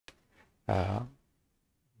uh,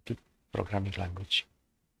 programming language.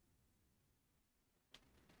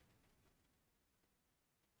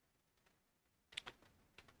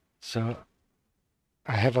 So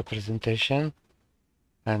I have a presentation,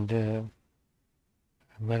 and I'm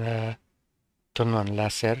gonna turn on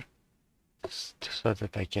laser so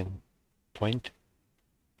that I can point.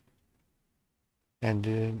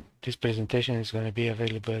 And this presentation is going to be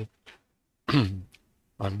available on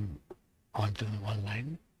the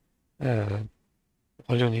online.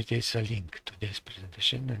 All you need is a link to this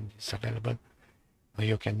presentation, and it's available.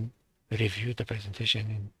 You can review the presentation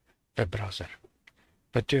in web browser.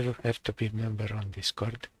 But you have to be a member on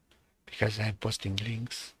Discord, because I'm posting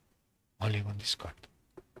links only on Discord.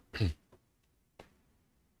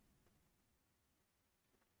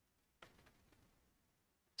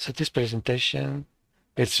 So this presentation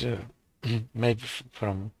is made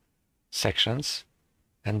from sections,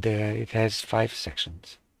 and it has 5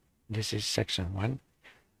 sections. This is section 1,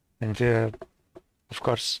 and of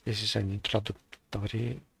course this is an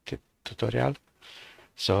introductory tutorial.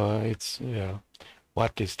 So it's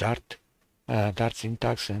what is Dart, Dart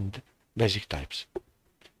syntax, and basic types.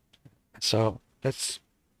 So let's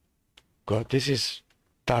go. This is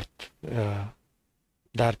Dart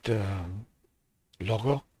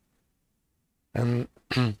logo, and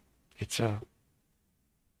it's a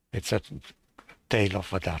tail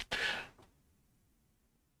of a dart.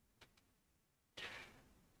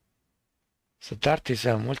 So Dart is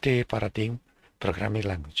a multi-paradigm programming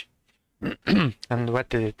language. And what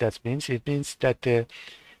that means? It means that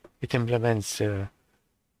it implements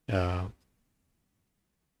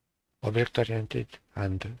object-oriented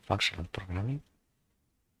and functional programming.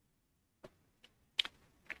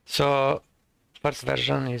 So first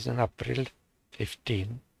version is in April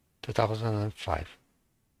 15, 2005.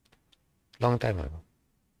 Long time ago.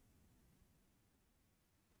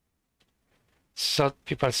 So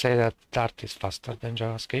people say that Dart is faster than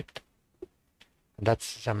JavaScript.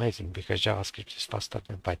 That's amazing, because JavaScript is faster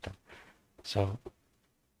than Python. So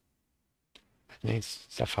it means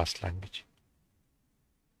it's a fast language.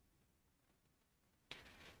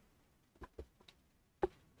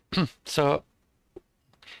 So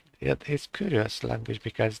it's curious language,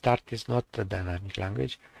 because Dart is not a dynamic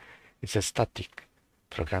language. It's a static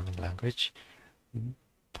programming language,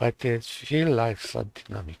 but it feels like a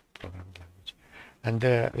dynamic programming language. And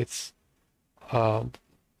it's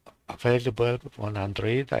available on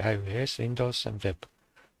Android, iOS, Windows, and web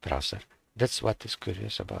browser. That's what is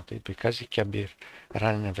curious about it, because it can be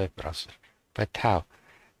run in a web browser. But how?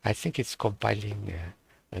 I think it's compiling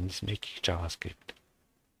and it's making JavaScript,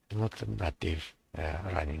 not native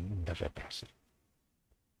running in the web browser.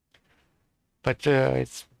 But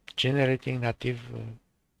it's generating native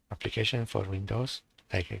application for Windows,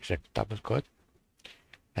 like executable code,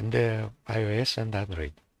 and iOS and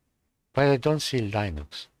Android. But I don't see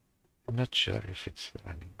Linux. I'm not sure if it's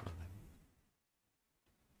running on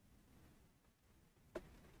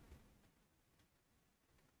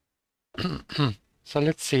Linux. So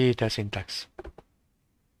let's see the syntax.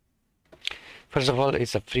 First of all,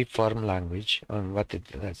 it's a free-form language, and what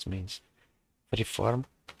that means. Free-form.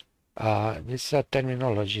 This is a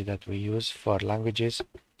terminology that we use for languages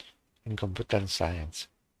in computer science.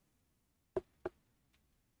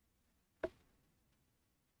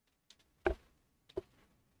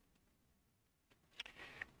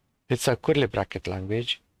 It's a curly bracket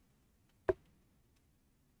language,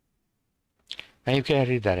 and you can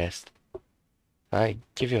read the rest. I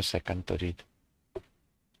give you a second to read,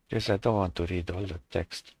 because I don't want to read all the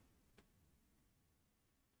text.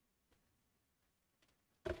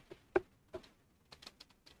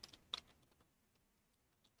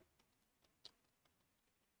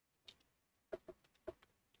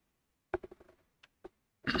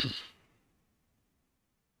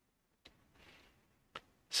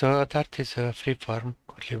 So Dart is a free-form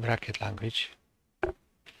curly bracket language,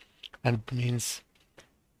 and means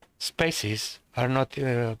spaces are not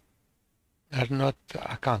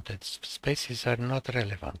accounted. Spaces are not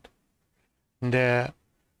relevant. That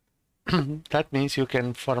means you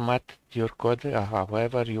can format your code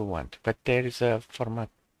however you want, but there is a format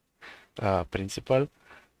principle,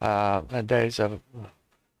 and there is a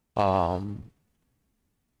well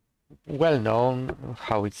known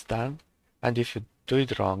how it's done, and if you do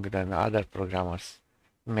it wrong, then other programmers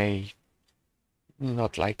may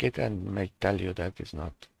not like it and may tell you that is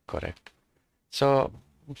not correct. So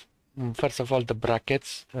first of all, the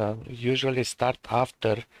brackets usually start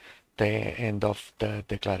after the end of the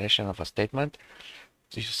declaration of a statement.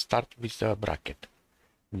 So you start with the bracket,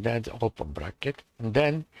 then open bracket, and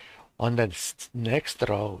then on the next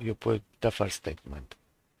row you put the first statement,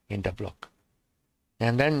 in the block.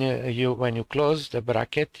 And then when you close the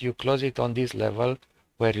bracket, you close it on this level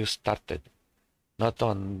where you started, not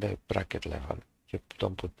on the bracket level. You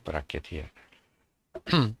don't put bracket here.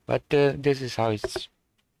 But this is how it's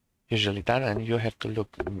usually done, and you have to look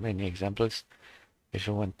at many examples if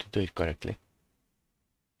you want to do it correctly.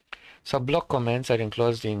 So block comments are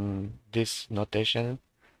enclosed in this notation,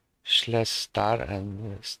 /*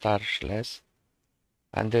 and */,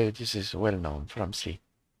 and this is well known from C.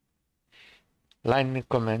 Line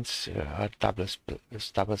comments are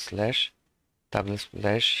double slash,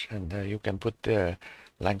 and you can put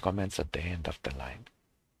line comments at the end of the line.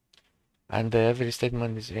 And every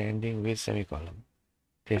statement is ending with semicolon.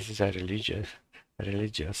 This is a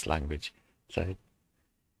religious language, so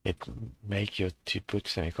it makes you to put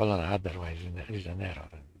semicolon, otherwise there is an error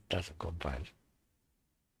and it doesn't compile.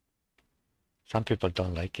 Some people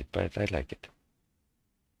don't like it, but I like it.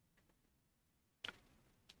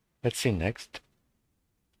 Let's see next.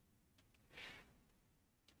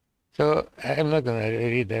 So I'm not going to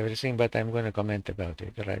read everything, but I'm going to comment about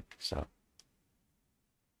it, right? So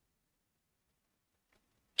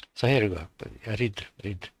here you go. Read.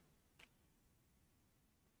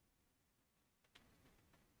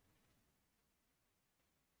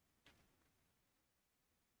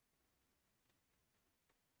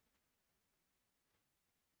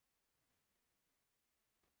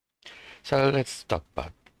 So let's talk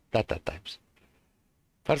about data types.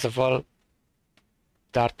 First of all,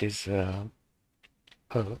 Dart is a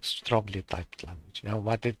strongly typed language. Now,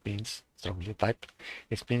 what it means, strongly typed?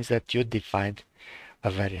 It means that you define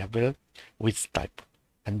a variable with type,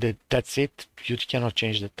 and that's it. You cannot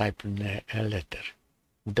change the type in a letter.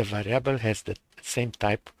 The variable has the same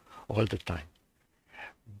type all the time.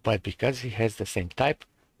 But because it has the same type,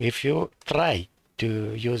 if you try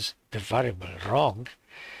to use the variable wrong,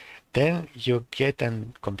 then you get a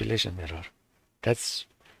compilation error. That's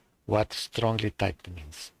what strongly typed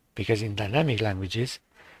means. Because in dynamic languages,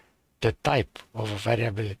 the type of a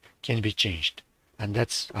variable can be changed, and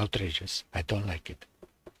that's outrageous. I don't like it.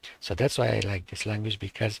 So that's why I like this language,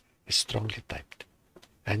 because it's strongly typed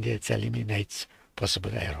and it eliminates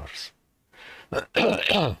possible errors.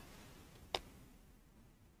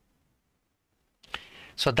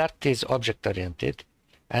 So Dart is object oriented,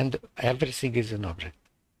 and everything is an object.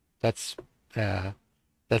 That's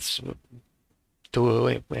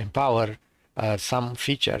to empower some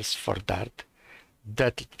features for Dart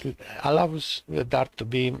that allows Dart to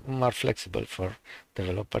be more flexible for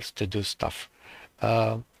developers to do stuff.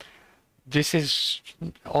 This is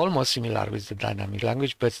almost similar with the dynamic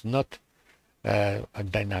language, but it's not a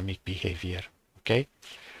dynamic behavior. Okay,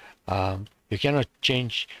 you cannot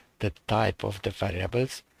change the type of the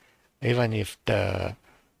variables, even if the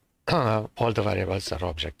all the variables are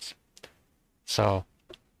objects. So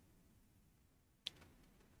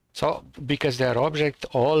because they are object,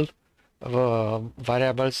 all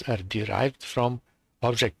variables are derived from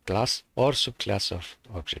object class or subclass of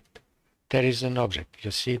object. There is an object.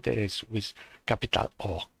 You see, there is with capital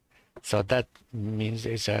O. So that means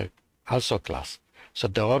it's also class. So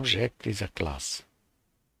the object is a class.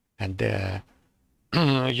 And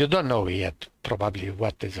you don't know yet probably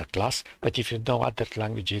what is a class, but if you know other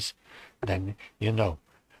languages, then you know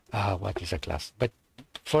what is a class. But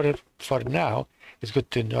for now, it's good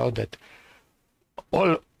to know that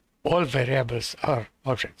all variables are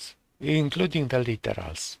objects, including the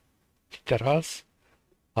literals. Literals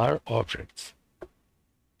are objects.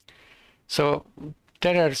 So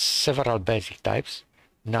there are several basic types: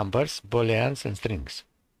 numbers, booleans, and strings.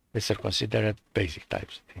 These are considered basic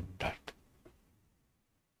types in Dart.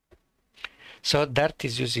 So Dart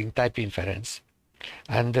is using type inference,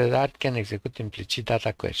 and Dart can execute implicit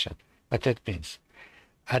data question. What that means?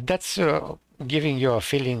 That's giving you a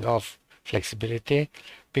feeling of flexibility,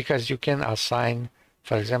 because you can assign,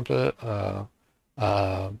 for example,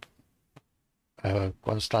 a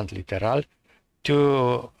constant literal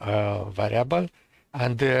to a variable,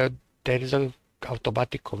 and there is an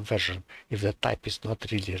automatic conversion if the type is not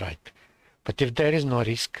really right. But if there is no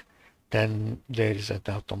risk, then there is an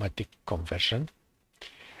automatic conversion,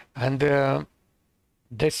 and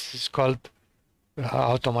this is called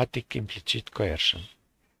automatic implicit coercion.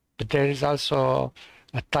 But there is also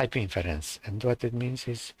a type inference, and what it means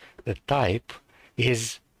is the type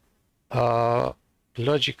is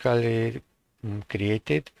logically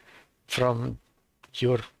created from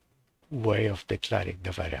your way of declaring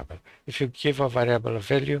the variable. If you give a variable a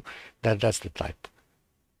value, that's the type.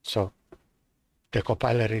 So the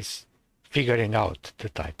compiler is figuring out the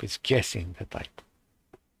type, it's guessing the type.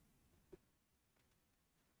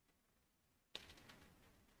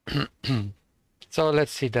 So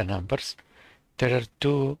let's see the numbers. There are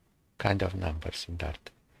two kind of numbers in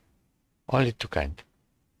Dart. Only two kind.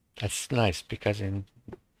 That's nice because in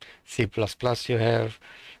C++ you have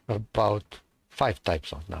about 5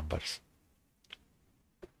 types of numbers.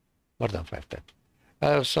 More than 5 types.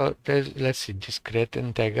 So let's see, discrete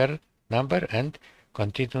integer number and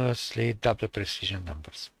continuously double precision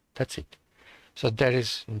numbers. That's it. So there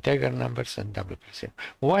is integer numbers and double precision.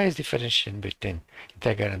 Why is differentiation between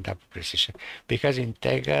integer and double precision? Because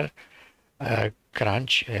integer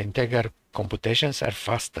integer computations are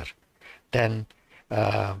faster than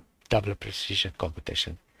double precision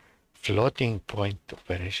computation. Floating point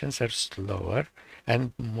operations are slower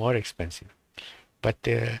and more expensive, but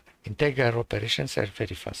integer operations are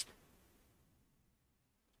very fast.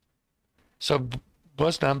 So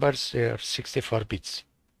both numbers are 64 bits,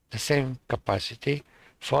 the same capacity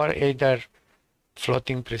for either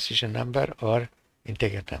floating precision number or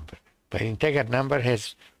integer number. But integer number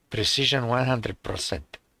has precision 100%.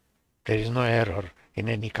 There is no error in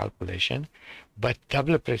any calculation, but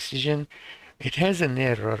double precision, it has an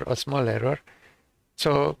error, a small error,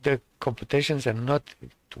 so the computations are not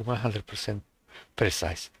 100%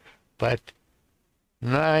 precise, but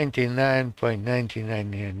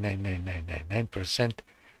 99.9999999%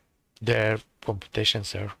 their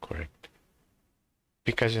computations are correct.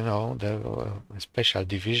 Because, you know, the special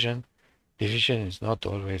division is not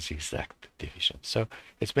always exact division. So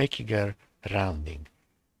it's making a rounding.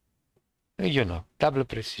 You know, double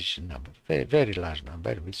precision number, very, very large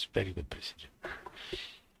number with very good precision.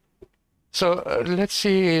 So let's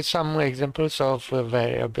see some examples of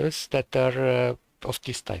variables that are of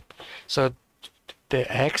this type. So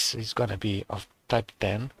the x is going to be of type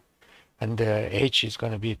 10, and the h is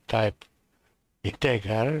going to be type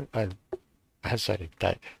integer.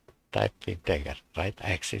 Type integer, right?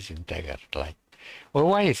 X is integer, right? Well,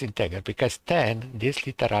 why is integer? Because 10, this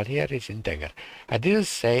literal here is integer. I didn't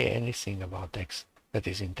say anything about x that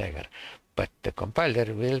is integer, but the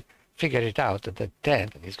compiler will figure it out that 10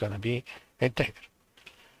 is going to be integer.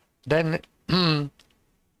 Then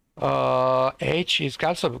h is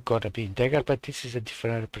also going to be integer, but this is a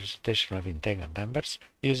different representation of integer numbers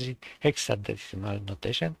using hexadecimal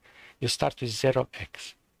notation. You start with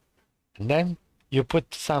 0x, and then you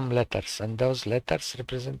put some letters, and those letters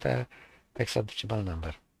represent a hexadecimal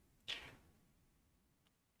number.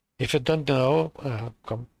 If you don't know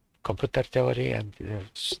computer theory and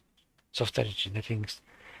software engineering,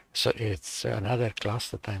 so it's another class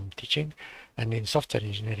that I'm teaching, and in software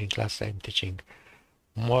engineering class I'm teaching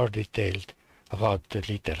more detailed about the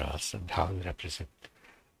literals and how they represent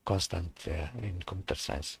constant in computer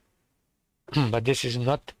science. But this is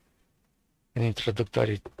not an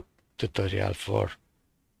introductory tutorial for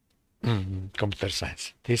computer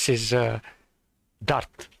science. This is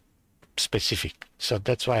Dart specific, so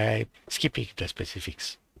that's why I'm skipping the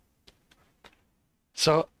specifics.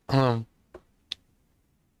 So I'm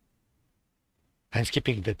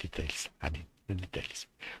skipping the details.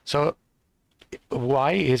 So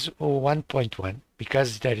y is 1.1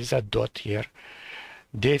 because there is a dot here.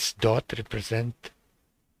 This dot represents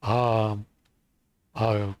a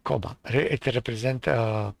comma. It represents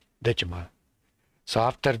a decimal. So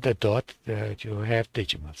after the dot, you have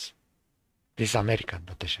decimals. This is American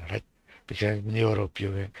notation, right? Because in Europe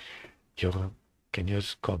you can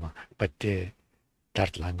use comma, but the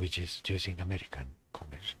Dart language is using American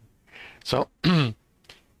convention. So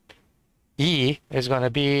E is going to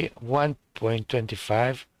be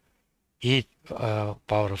 1.25 e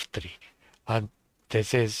power of 3, and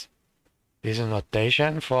this is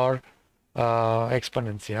notation for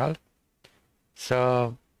exponential.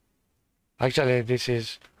 So actually this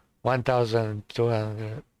is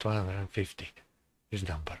 1250, this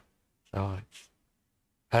number. So it's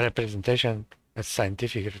a representation, a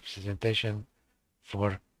scientific representation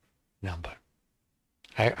for number.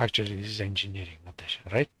 Actually this is engineering notation,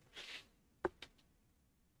 right?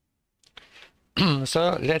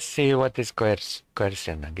 So let's see what is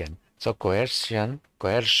coercion again. So coercion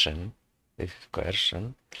is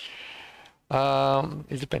coercion.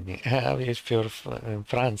 It's depending. If you're in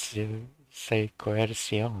France, you say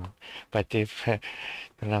coercion, but if you're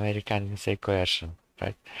an American, you say coercion,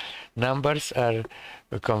 right? Numbers are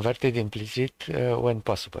converted implicit when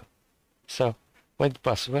possible. So when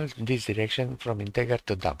possible, in this direction from integer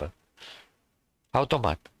to double.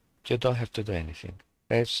 Automat, you don't have to do anything.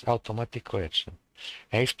 It's automatic coercion.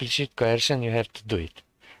 Explicit coercion, you have to do it.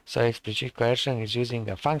 So explicit coercion is using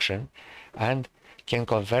a function and can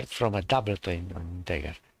convert from a double to an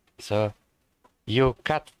integer. So you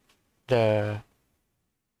cut the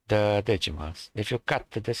decimals. If you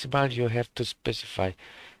cut the decimal, you have to specify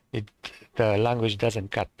the language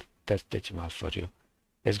doesn't cut that decimal for you.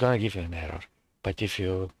 It's going to give you an error. But if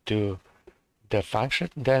you do the function,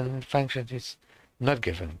 then the function is not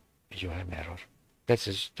giving you an error. This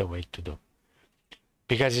is the way to do.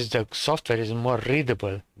 Because the software is more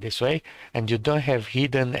readable this way, and you don't have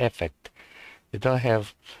hidden effect. You don't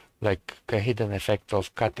have like a hidden effect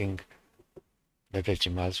of cutting the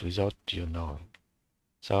decimals without you knowing.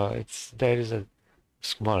 So there is a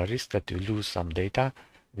small risk that you lose some data.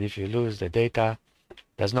 And if you lose the data,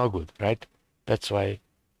 that's no good, right? That's why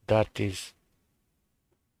that is,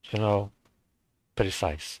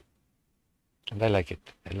 precise. And I like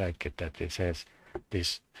it. I like it that it has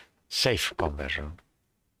this safe conversion.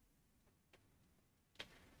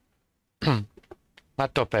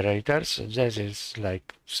 Math operators, this is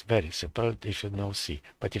like very simple if you know C.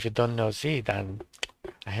 But if you don't know C, then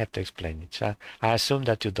I have to explain it. So I assume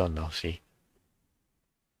that you don't know C.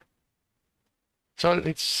 So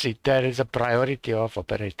let's see, there is a priority of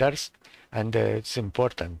operators, and it's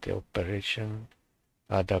important, the operation,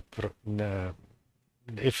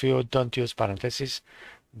 if you don't use parentheses,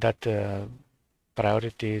 that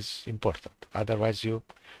priority is important. Otherwise, you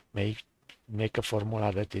may make a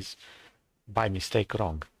formula that is by mistake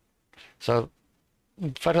wrong. So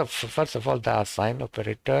first of all, the assign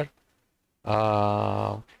operator,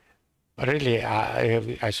 really,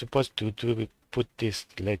 I supposed to put this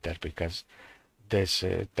later because this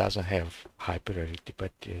doesn't have high priority,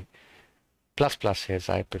 but plus plus has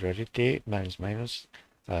high priority, minus minus,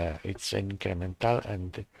 it's incremental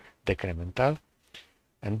and decremental.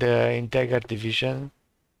 And the integer division,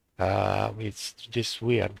 it's this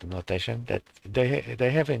weird notation that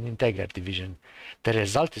they have an integer division. The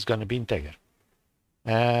result is going to be integer.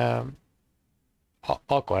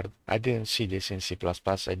 Awkward. I didn't see this in C++.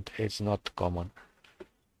 It's not common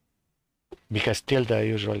because tilde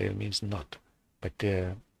usually means not, but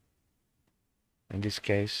in this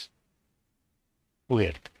case,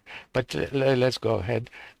 weird. But let's go ahead.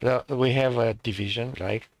 We have a division,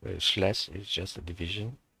 right? Slash is just a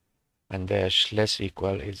division, and the slash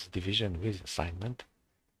equal is division with assignment,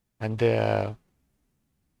 and the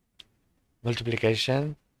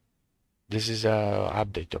multiplication. This is a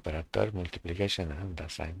update operator, multiplication and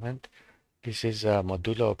assignment. This is a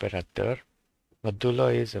modulo operator. Modulo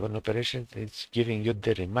is an operation. It's giving you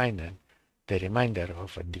the remainder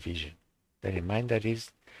of a division. The remainder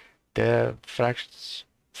is the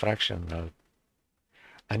fractional,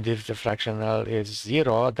 and if the fractional is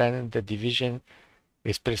 0, then the division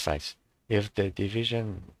is precise. If the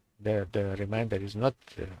division, the remainder is not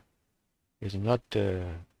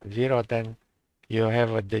 0, then you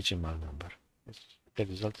have a decimal number. The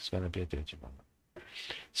result is going to be a decimal number.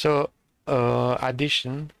 So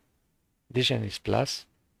addition is plus,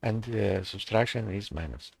 and subtraction is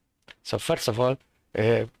minus. So first of all,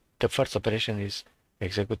 the first operation is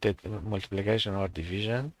executed multiplication or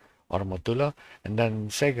division or modulo, and then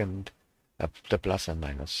second the plus and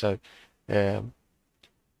minus. So the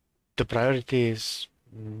priority is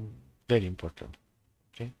very important.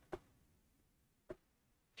 Okay.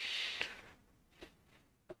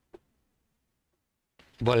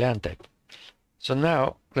 Boolean type. So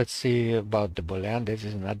now let's see about the Boolean. This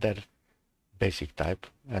is another basic type,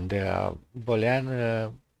 and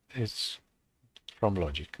Boolean is from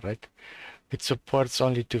logic, right? It supports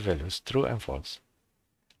only two values, true and false.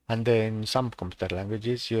 And in some computer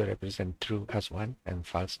languages, you represent true as 1 and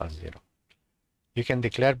false as 0. You can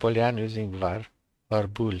declare Boolean using var or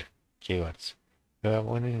bool keywords.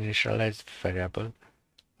 One initialized variable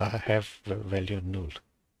have the value null.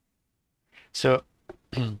 So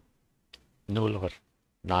null or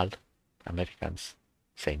null, Americans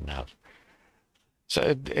say null.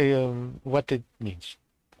 So what it means?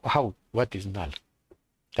 What is null?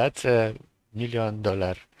 That's a $1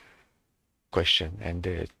 million question, and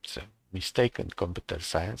it's a mistake in computer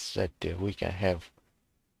science that we can have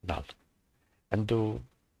null. And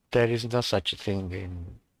there is no such thing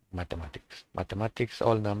in mathematics. Mathematics,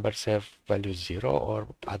 all numbers have value 0 or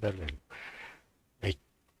other value. They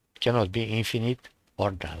cannot be infinite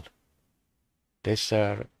or null. These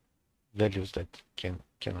are values that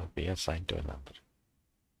cannot be assigned to a number.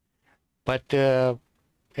 But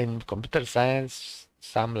in computer science,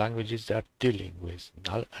 some languages are dealing with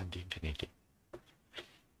null and infinity.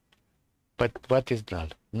 But what is null?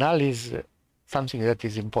 Null is something that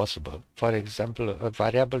is impossible. For example, a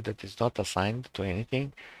variable that is not assigned to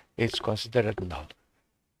anything is considered null.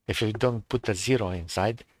 If you don't put a 0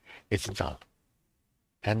 inside, it's null.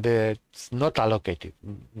 And it's not allocated.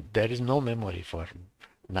 There is no memory for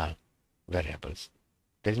null variables.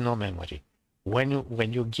 There is no memory. When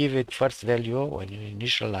you give it first value, when you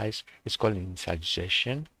initialize, it's called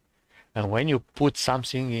initialization. And when you put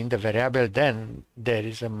something in the variable, then there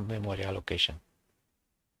is a memory allocation.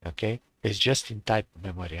 Okay, it's just in type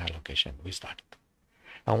memory allocation with Dart.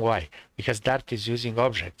 And why? Because Dart is using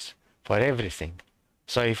objects for everything.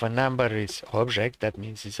 So if a number is object, that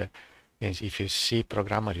means if you see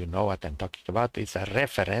programmer, you know what I'm talking about. It's a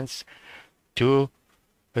reference to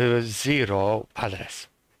zero address,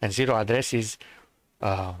 and zero address is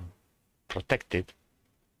protected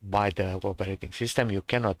by the operating system. You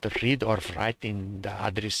cannot read or write in the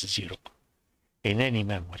address 0 in any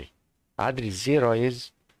memory. Address 0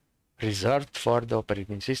 is reserved for the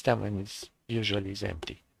operating system and it's usually is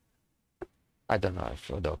empty. I don't know if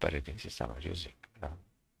the operating system are using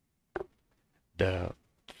the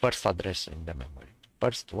first address in the memory.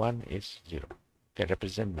 First one is 0. They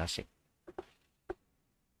represent nothing.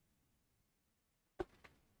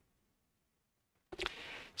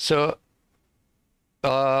 So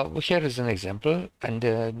here is an example, and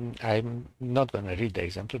I'm not going to read the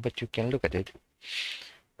example, but you can look at it.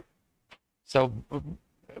 So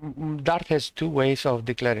Dart has two ways of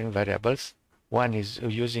declaring variables. One is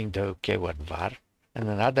using the keyword var, and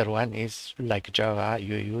another one is like Java,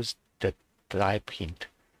 you use the type hint.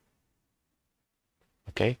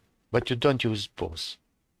 Okay, but you don't use both.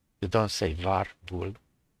 You don't say var bool.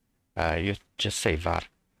 You just say var,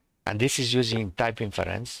 and this is using type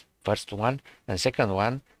inference. First one, and second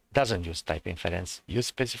one doesn't use type inference. You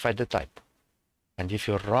specify the type, and if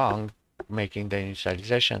you're wrong making the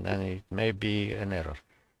initialization, then it may be an error.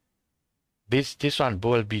 This one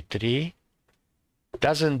bool b3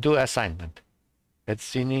 doesn't do assignment.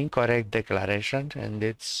 It's an incorrect declaration, and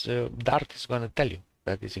it's Dart is going to tell you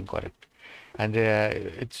that is incorrect, and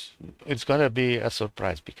it's going to be a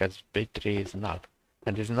surprise because b3 is null,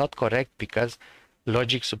 and it's not correct because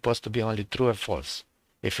logic is supposed to be only true or false.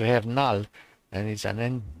 If you have null, then it's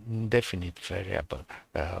an indefinite variable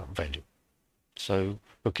value, so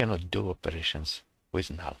you cannot do operations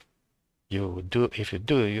with null. If you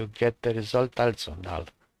do, you get the result also null,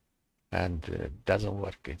 and it doesn't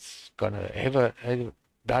work. It's gonna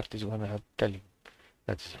Dart is gonna tell you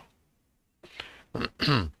that is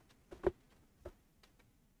wrong.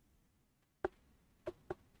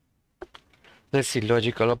 Let's see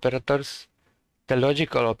logical operators. The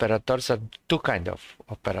logical operators are two kinds of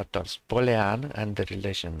operators, Boolean and the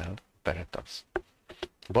relational operators.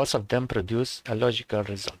 Both of them produce a logical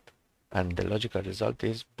result, and the logical result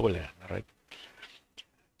is Boolean, right?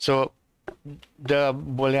 So the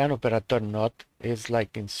Boolean operator not is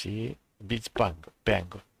like in C, beats bang.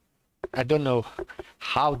 I don't know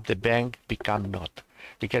how the bang become not,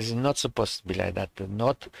 because it's not supposed to be like that. The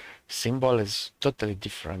not symbol is totally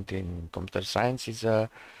different in computer science. It's a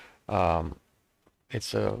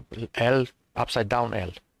L, upside down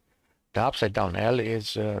L. The upside down L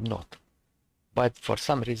is not, but for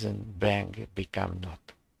some reason bang become not.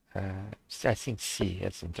 I think C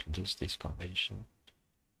has introduced this convention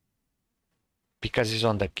because it's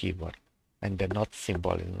on the keyboard, and the not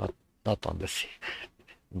symbol is not on the C.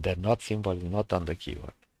 The not symbol is not on the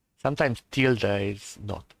keyboard. Sometimes tilde is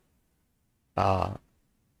not.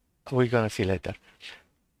 We're gonna see later.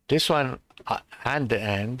 This one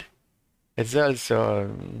and it's also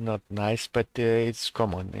not nice, but it's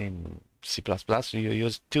common in C++. You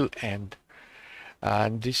use two and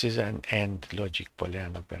this is an and logic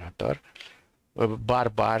Boolean operator.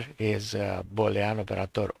 Bar is a Boolean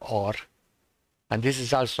operator or, and this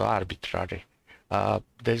is also arbitrary.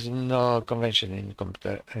 There's no convention in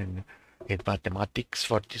computer in mathematics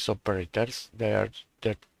for these operators. They're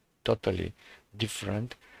totally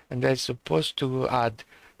different, and they're supposed to add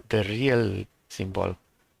the real symbol,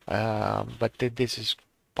 but this is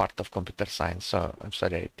part of computer science, so I'm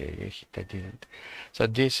sorry they didn't. So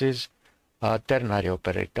this is a ternary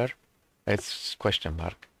operator. It's question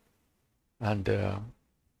mark, and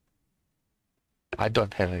I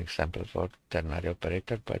don't have an example for ternary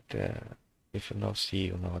operator, but if you know C,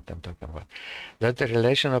 you know what I'm talking about. That the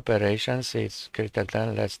relation operations is greater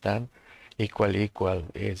than, less than, equal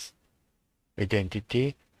is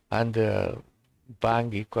identity, and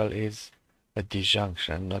bang equal is a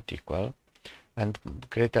disjunction, not equal, and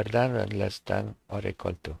greater than and less than or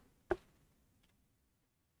equal to.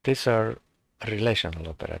 These are relational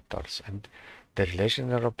operators, and the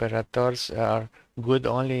relational operators are good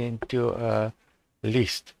only into a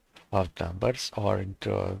list of numbers or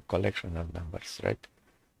into a collection of numbers, right?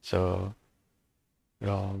 So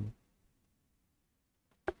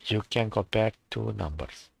you can compare two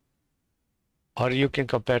numbers, or you can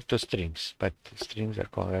compare two strings, but strings are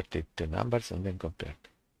converted to numbers and then compared.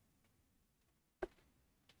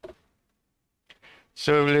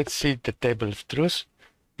 So let's see the table of truth.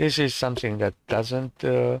 This is something that doesn't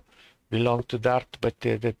belong to Dart, but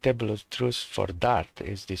the table of truth for Dart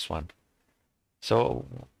is this one. So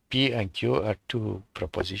P and Q are two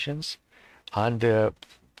propositions, and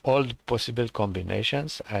all the possible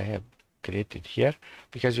combinations I have created here,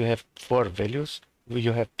 because you have four values,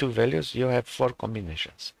 you have two values, you have four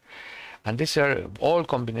combinations. And these are all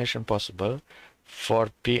combination possible for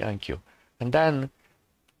P and Q. And then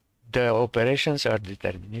the operations are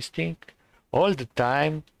deterministic. All the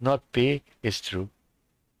time, not P is true.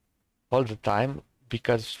 All the time,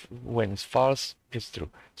 because when it's false, it's true.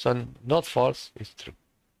 So not false is true.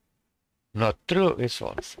 Not true is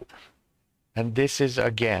false. And this is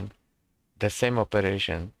again the same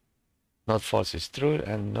operation. Not false is true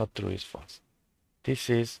and not true is false. This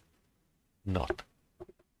is not.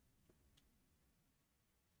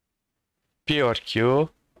 P or Q.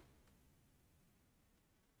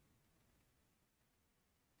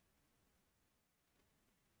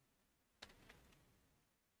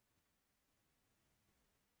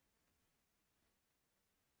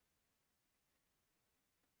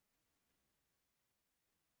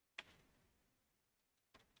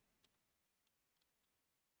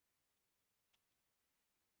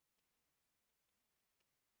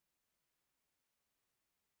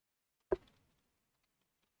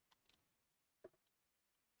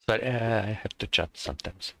 Sorry, I have to chat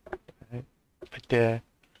sometimes. But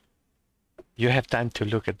you have time to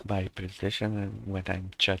look at my presentation and when I'm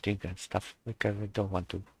chatting and stuff, because I don't want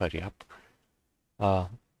to hurry up.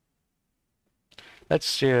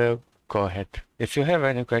 Let's go ahead. If you have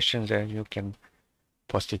any questions, then you can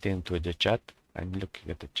post it into the chat. I'm looking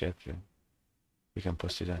at the chat. And you can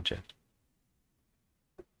post it on chat.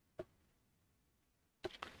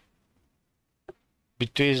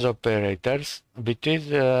 Between operators, between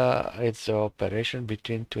it's an operation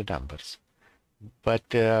between two numbers, but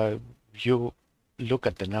you look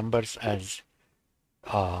at the numbers as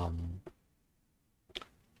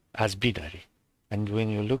binary. And when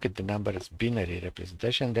you look at the number as binary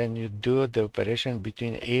representation, then you do the operation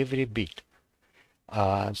between every bit.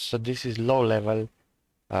 So this is low level,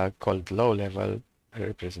 called low level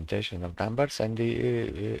representation of numbers, and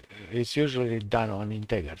it's usually done on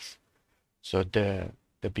integers. So the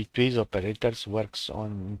bitwise operators works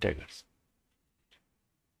on integers.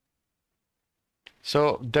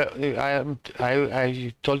 So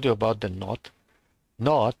I told you about the not.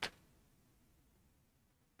 Not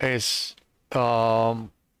is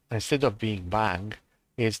instead of being bang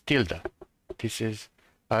is tilde. This is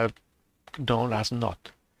known as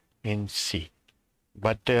not in C,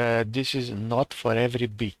 but this is not for every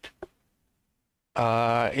bit.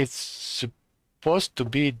 It's supposed to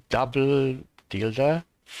be double tilde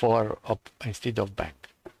for instead of bang,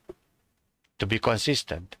 to be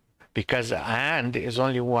consistent, because and is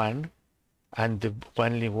only one, and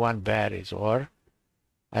only one bear is or.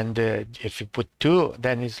 And if you put two,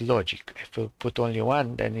 then it's logic. If you put only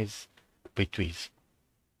one, then it's bitwise.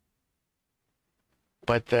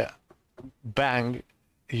 But bang,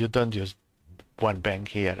 you don't use one bang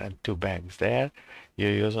here and two bangs there. You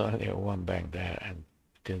use only one bang there and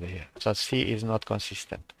till here. So C is not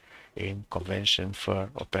consistent in convention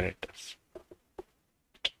for operators.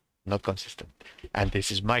 Not consistent. And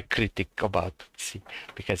this is my critique about C,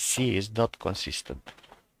 because C is not consistent.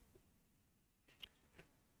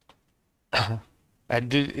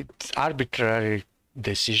 And it's arbitrary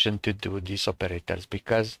decision to do these operators,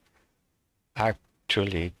 because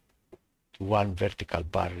actually one vertical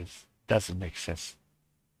bar doesn't make sense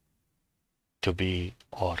to be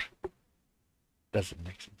or. Doesn't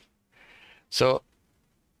make sense. So,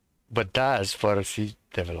 but does for a C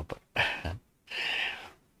developer.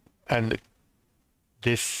 And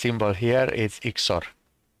this symbol here is XOR.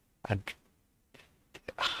 And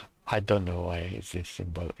I don't know why is this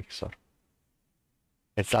symbol XOR.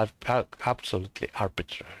 It's absolutely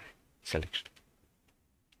arbitrary selection,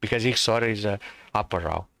 because XOR is a upper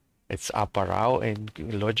row. It's upper row in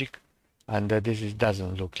logic, and this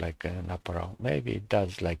doesn't look like an upper row. Maybe it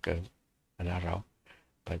does like an arrow,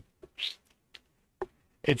 but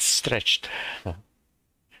it's stretched.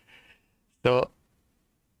 So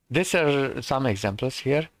these are some examples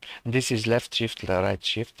here. And this is left shift, right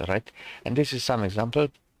shift, right? And this is some example.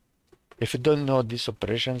 If you don't know these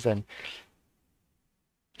operations, then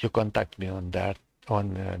you contact me on that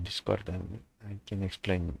on Discord, and I can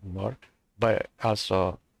explain more. But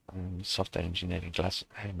also in software engineering class,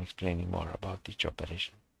 I'm explaining more about each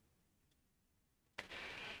operation.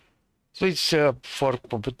 So it's for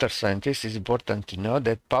computer scientists, it's important to know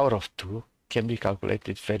that power of 2 can be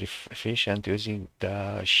calculated very efficient using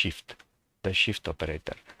the shift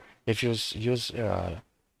operator. If you use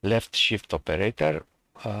left shift operator,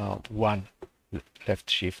 one left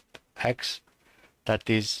shift x, that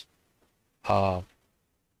is power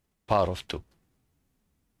of 2.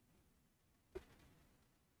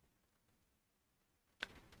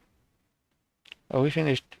 We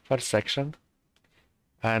finished first section,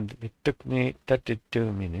 and it took me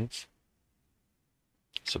 32 minutes.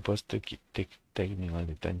 Supposed to take me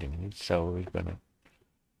only 20 minutes, so we're gonna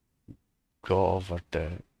go over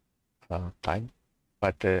the time,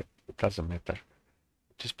 but it doesn't matter.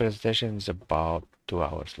 This presentation is about 2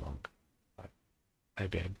 hours long.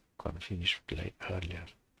 Maybe I'm gonna finish earlier.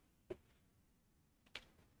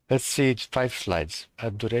 Let's see, it's 5 slides.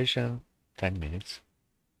 Duration 10 minutes,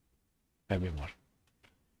 maybe more.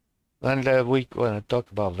 And we're gonna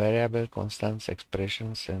talk about variable, constants,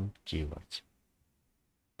 expressions, and keywords.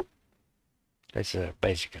 These are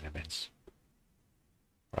basic elements,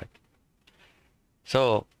 right?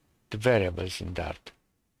 So the variables in Dart.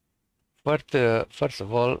 First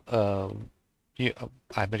of all,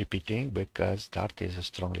 I'm repeating because Dart is a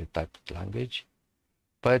strongly typed language,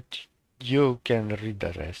 but you can read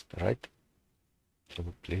the rest, right? So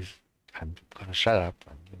please, I'm gonna shut up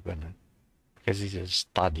and you're gonna, because this is a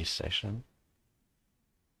study session.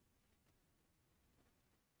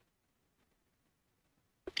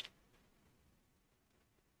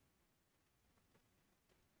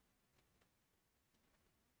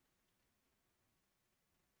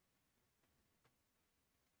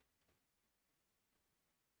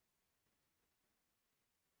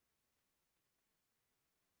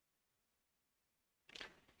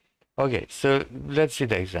 Okay, so let's see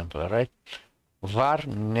the example, right? Var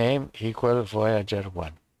name equal Voyager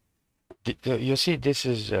 1. You see, this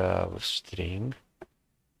is a string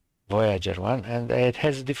Voyager 1, and it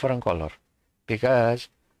has different color because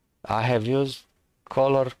I have used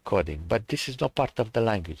color coding, but this is not part of the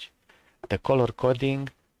language. The color coding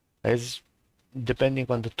is depending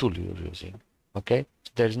on the tool you're using. Okay,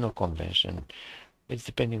 there is no convention. It's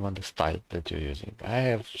depending on the style that you're using. I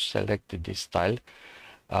have selected this style,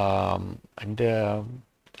 and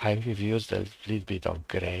I've used a little bit of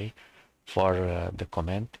gray for the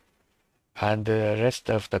comment, and the rest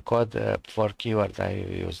of the code for keywords I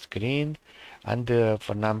used green, and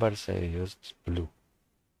for numbers I used blue.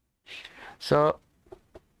 So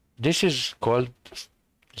this is called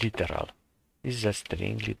literal. This is a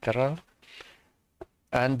string literal,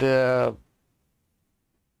 and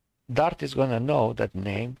Dart is gonna know that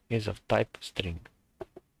name is of type string.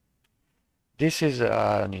 This is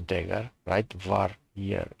an integer, right? Var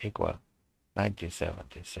year equal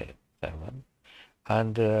 1977,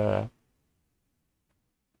 and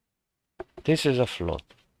this is a float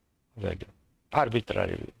value.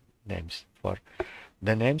 Arbitrary names for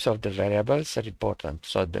the names of the variables are important.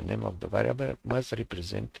 So the name of the variable must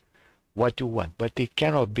represent what you want, but it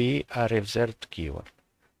cannot be a reserved keyword.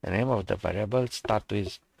 The name of the variable starts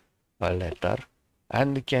with a letter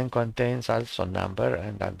and can contain also number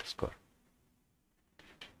and underscore.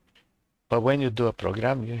 But when you do a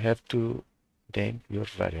program, you have to name your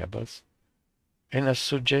variables in a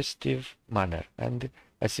suggestive manner. And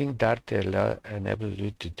I think Dart enables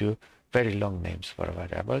you to do very long names for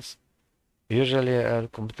variables. Usually a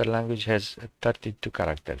computer language has 32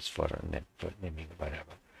 characters for naming a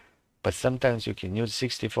variable. But sometimes you can use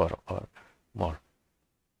 64 or more.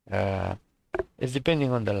 It's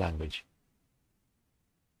depending on the language.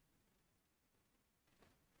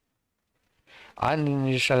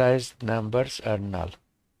 Uninitialized numbers are null.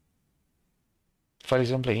 For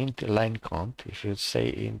example, int line count, if you say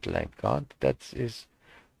int line count, that is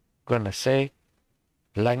gonna say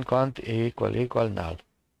line count equal null.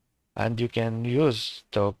 And you can use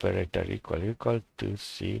the operator equal to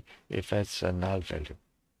see if it's a null value.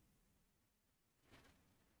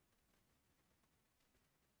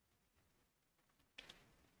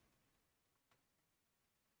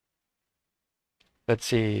 Let's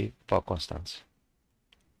see for constants.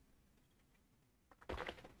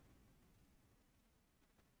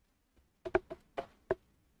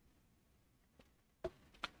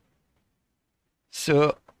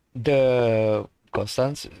 So the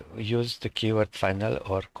constants use the keyword final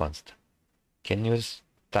or const. Can use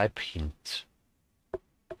type hint.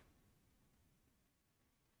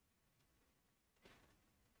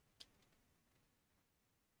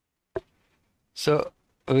 So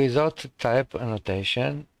without type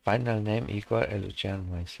annotation, final name equal Lucian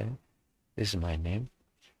Moisen. This is my name,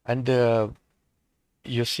 and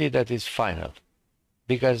you see that it's final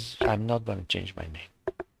because I'm not going to change my name.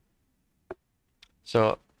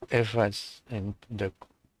 So if it's in the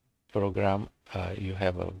program, you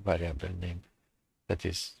have a variable name that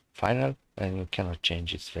is final and you cannot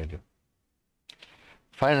change its value.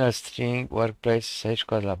 Final string workplace H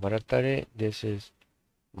code laboratory. This is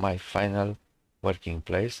my final working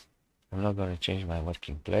place. I'm not going to change my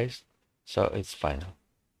working place, so it's final.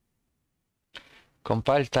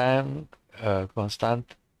 Compile time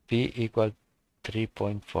constant p equal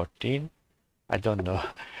 3.14. I don't know.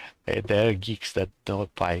 There are geeks that know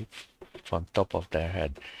pi from top of their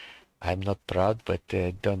head. I'm not proud, but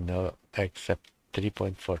I don't know except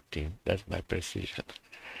 3.14. That's my precision.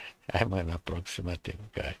 I'm an approximative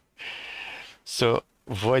guy. So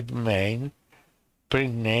void main,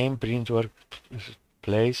 print name, print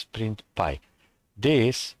workplace, print pi.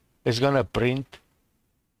 This is gonna print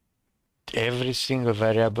every single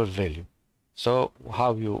variable value. So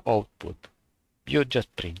how you output? You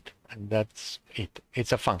just print, and that's it.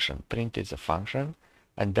 It's a function. Print is a function,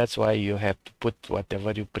 and that's why you have to put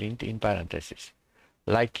whatever you print in parentheses,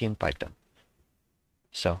 like in Python.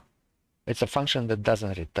 So it's a function that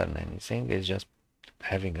doesn't return anything. It's just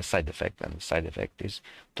having a side effect, and the side effect is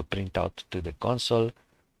to print out to the console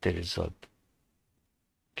the result.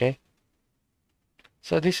 Okay?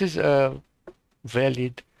 So this is a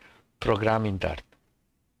valid program in Dart.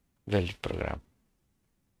 Valid program.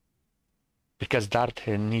 Because Dart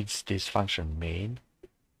needs this function main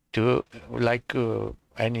to, like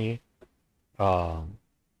any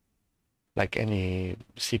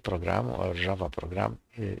C program or Java program,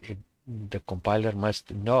 the compiler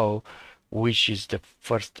must know which is the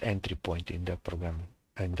first entry point in the program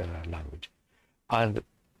and the language. And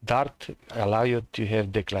Dart allow you to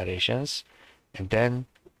have declarations and then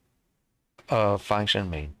a function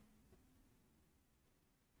main.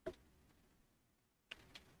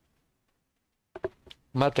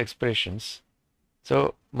 Math expressions.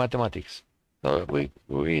 So mathematics. So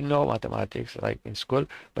we know mathematics like in school,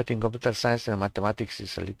 but in computer science and mathematics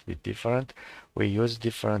is a little bit different. We use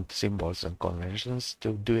different symbols and conventions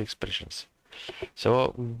to do expressions.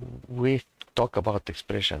 So we talk about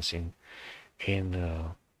expressions in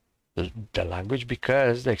the language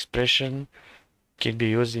because the expression can be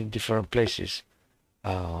used in different places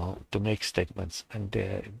to make statements, and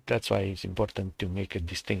that's why it's important to make a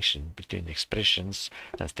distinction between expressions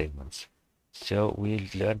and statements. So we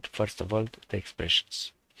learned first of all the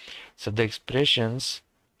expressions. So the expressions,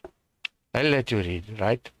 I'll let you read,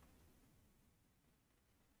 right?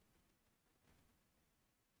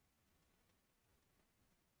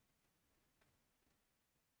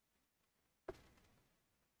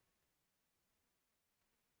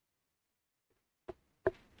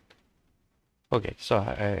 Okay, so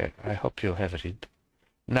I hope you have read.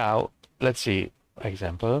 Now let's see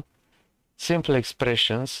example. Simple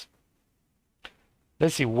expressions.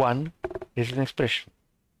 Let's see, one is an expression.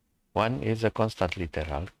 One is a constant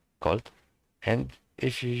literal called, and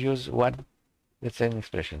if you use one, that's an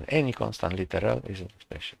expression. Any constant literal is an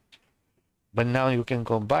expression. But now you can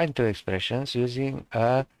combine two expressions using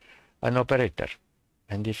an operator.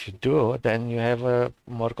 And if you do, then you have a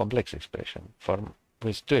more complex expression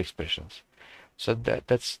with two expressions. So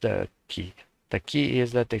that's the key. The key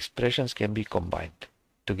is that expressions can be combined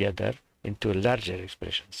together into larger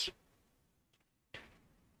expressions.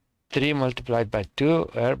 3 multiplied by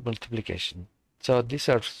 2 are multiplication. So these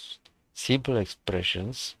are simple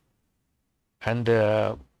expressions, and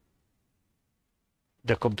the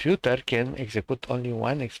computer can execute only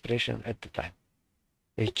one expression at a time.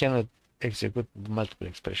 It cannot execute multiple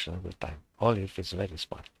expressions at a time, only if it's very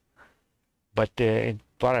smart. But in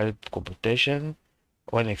parallel computation,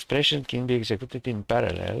 when expression can be executed in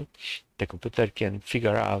parallel, the computer can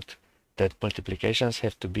figure out that multiplications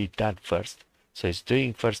have to be done first. So it's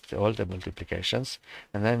doing first all the multiplications,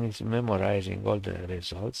 and then it's memorizing all the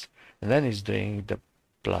results, and then it's doing the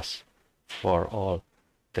plus for all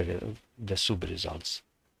the sub results.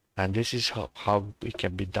 And this is how it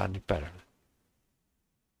can be done in parallel.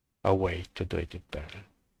 A way to do it in parallel.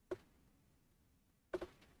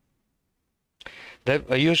 The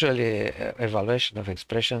usually evaluation of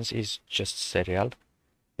expressions is just serial.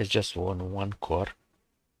 It's just one core,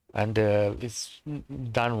 and it's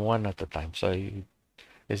done one at a time. So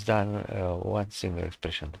it's done one single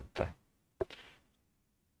expression at a time.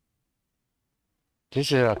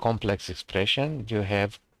 This is a complex expression. You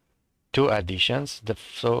have two additions.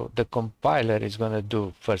 So the compiler is going to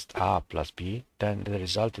do first A plus B, then the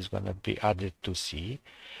result is going to be added to C,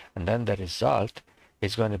 and then the result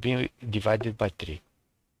is going to be divided by 3,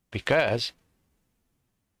 because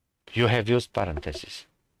you have used parentheses,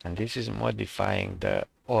 and this is modifying the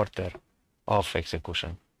order of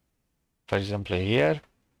execution. For example, here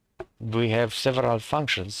we have several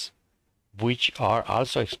functions which are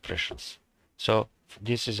also expressions. So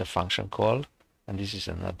this is a function call, and this is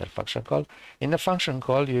another function call. In the function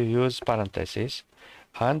call, you use parentheses,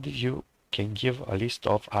 and you can give a list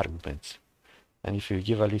of arguments. And if you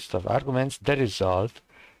give a list of arguments, the result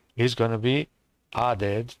is going to be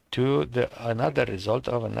added to another result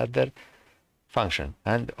of another function.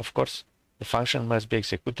 And of course, the function must be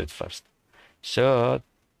executed first. So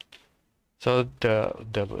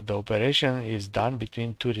the operation is done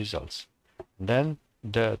between two results. Then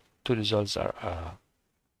the two results are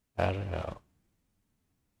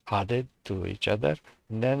added to each other.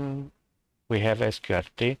 And then we have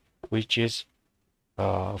sqrt, which is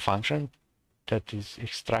a function that is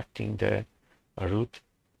extracting the root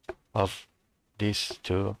of these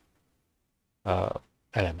two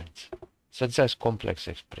elements. So it's a complex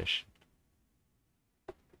expression.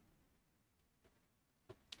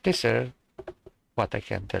 These are what I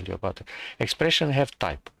can tell you about it. Expression have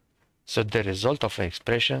type. So the result of an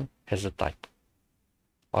expression has a type,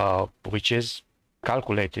 which is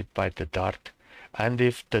calculated by the Dart. And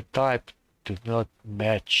if the type do not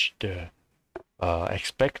match the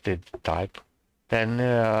expected type, then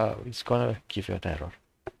it's going to give you an error,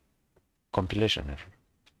 compilation error.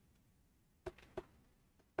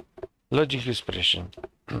 Logic expression.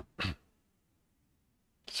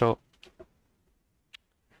 So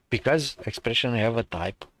because expression have a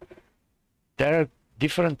type, there are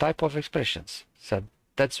different type of expressions. So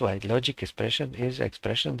that's why logic expression is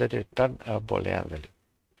expression that return a Boolean value.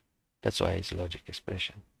 That's why it's logic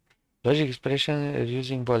expression. Logic expression is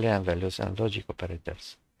using Boolean values and logic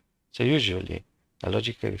operators. So usually a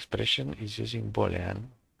logical expression is using Boolean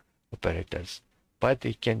operators, but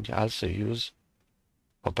it can also use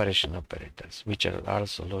operation operators, which are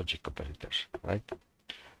also logic operators, right?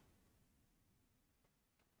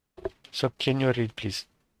 So can you read, please?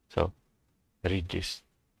 So read this.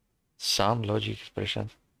 Some logic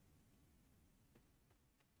expressions.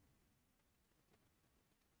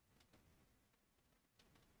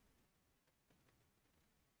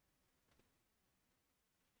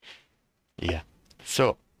 Yeah.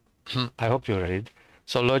 So I hope you read.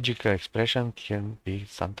 So logical expression can be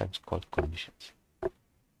sometimes called conditions.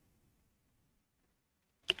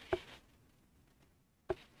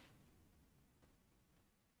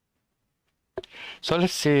 So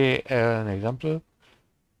let's see an example.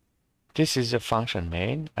 This is a function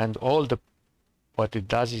main, and all the what it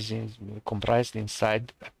does is comprised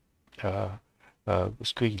inside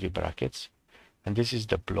squiggly brackets, and this is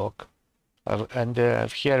the block. And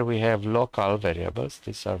here we have local variables.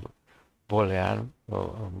 These are Boolean,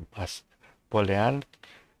 as Boolean,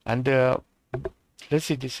 and let's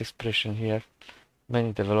see this expression here.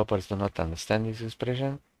 Many developers do not understand this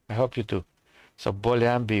expression. I hope you do. So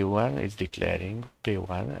Boolean b1 is declaring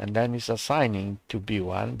b1, and then it's assigning to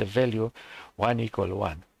b1 the value 1 equal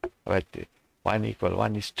 1. But 1 equal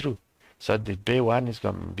 1 is true. So the b1 is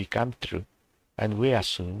going to become true. And we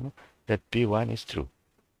assume that b1 is true.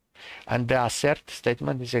 And the assert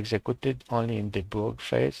statement is executed only in debug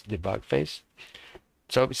phase.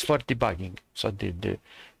 So it's for debugging. So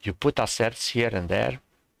you put asserts here and there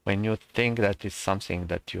when you think that it's something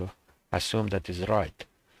that you assume that is right.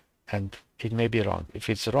 And it may be wrong. If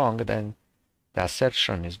it's wrong, then the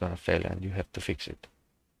assertion is going to fail and you have to fix it.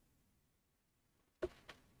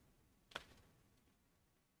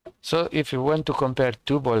 So if you want to compare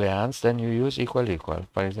two Booleans, then you use equal equal.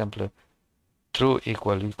 For example, true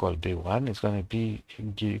equal equal b1 is going to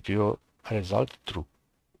give you a result true.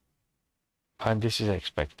 And this is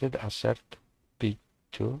expected. Assert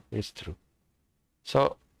b2 is true.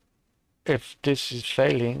 So if this is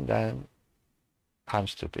failing, then I'm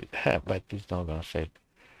stupid, but it's not going to fail.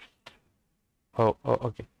 Oh,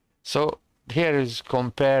 okay. So here is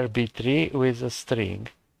compare b3 with a string.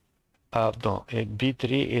 No,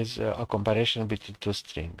 b3 is a comparison between two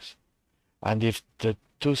strings. And if the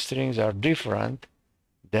two strings are different,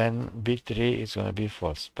 then b3 is going to be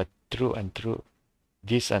false. But true and true,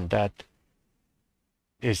 this and that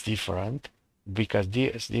is different. Because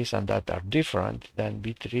this and that are different, then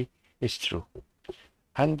b3 is true.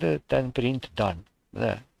 And then print done.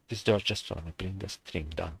 This does just want to print the string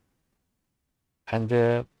done.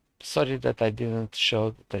 And sorry that I didn't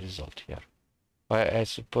show the result here. I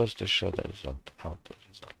supposed to show the result, how to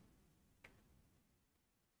result.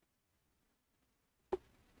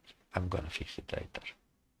 I'm gonna fix it later.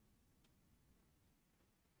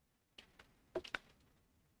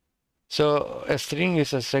 So a string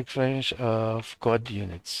is a sequence of code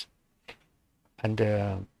units.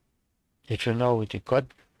 And if you know with the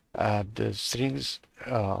code, the strings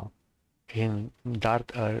in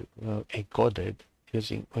Dart are encoded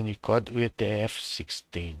using Unicode with the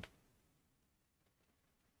F16.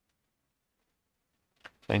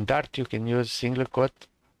 So in Dart you can use single quote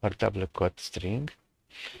or double quote string.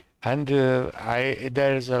 And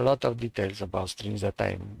there's a lot of details about strings that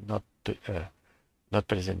I'm not not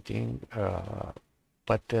presenting,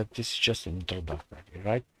 but this is just an introductory,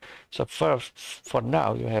 right? So for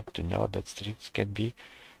now, you have to know that strings can be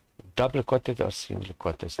double quoted or single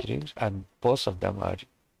quoted strings, and both of them are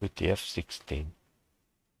UTF-16.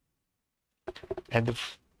 And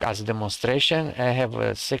as a demonstration, I have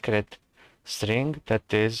a secret string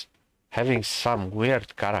that is having some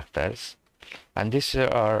weird characters, and this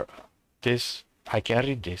I can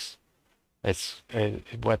read this. It's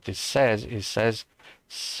what it says. It says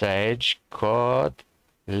Sage Code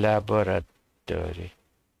Laboratory.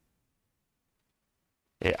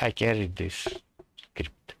 I can read this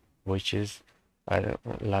script, which is a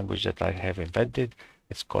language that I have invented.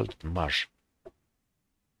 It's called Marsh.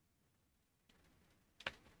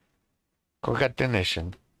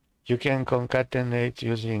 Concatenation. You can concatenate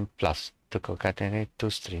using plus to concatenate two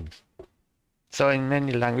strings. So in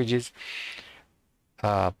many languages,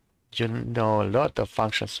 you know a lot of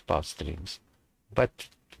functions about strings, but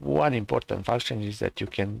one important function is that you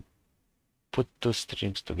can put two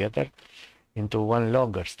strings together into one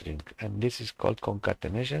longer string, and this is called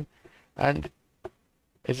concatenation, and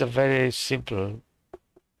it's a very simple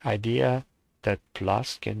idea that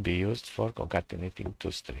plus can be used for concatenating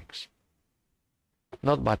two strings.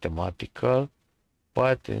 Not mathematical,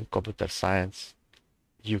 but in computer science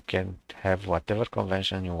you can have whatever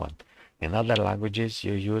convention you want. In other languages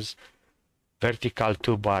you use vertical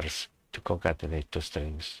two bars to concatenate two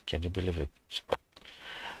strings. Can you believe it?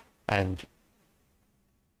 And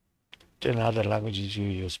in other languages you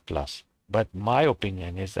use plus. But my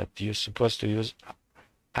opinion is that you're supposed to use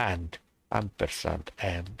ampersand,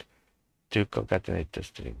 and to concatenate the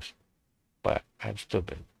strings. But I'm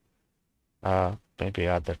stupid. Maybe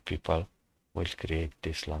other people will create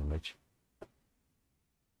this language.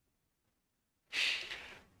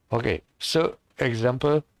 Okay, so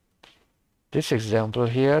example. This example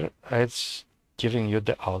here, it's giving you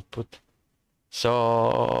the output.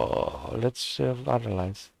 So let's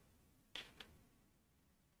analyze.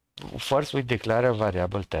 First, we declare a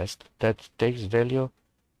variable test that takes value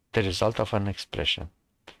the result of an expression.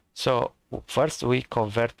 So first we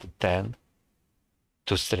convert 10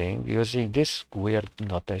 to string using this weird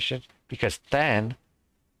notation, because 10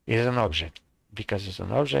 is an object. Because it's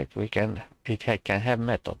an object, it can have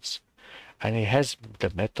methods, and it has the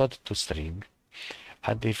method to string.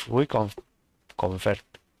 And if we convert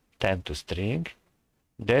 10 to string,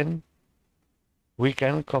 then we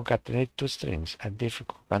can concatenate two strings. And if we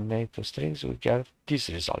concatenate two strings, we get this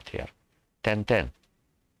result here, 10, 10.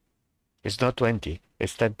 It's not 20,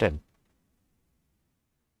 it's 10, 10.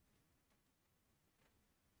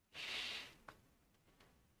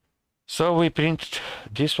 So we print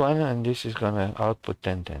this one, and this is gonna output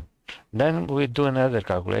 10, 10. Then we do another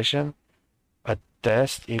calculation. A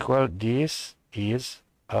test equal this is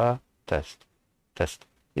a test. This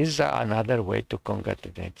is another way to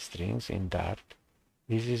concatenate strings in Dart.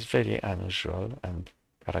 This is very unusual and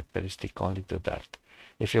characteristic only to Dart.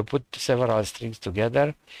 If you put several strings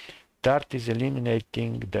together, Dart is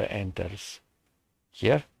eliminating the enters.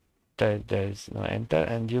 Here, there is no enter,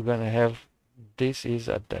 and you're gonna have this is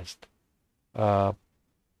a test. They're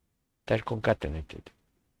concatenated.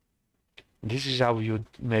 This is how you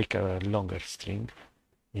make a longer string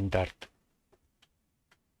in Dart,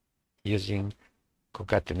 using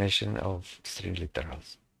concatenation of string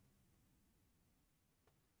literals.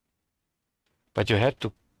 But you have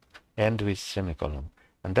to end with semicolon,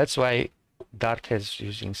 and that's why Dart has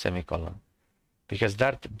using semicolon, because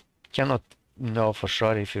Dart cannot know for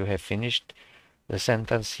sure if you have finished the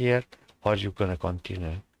sentence here or you're gonna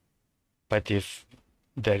continue. But if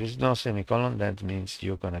there is no semicolon, that means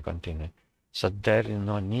you're gonna continue. So there is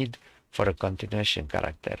no need for a continuation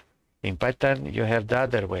character. In Python, you have the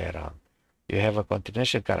other way around. You have a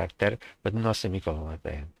continuation character, but no semicolon at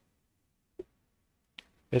the end.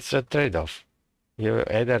 It's a trade-off. You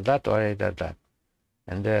either that or either that.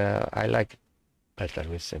 And I like it better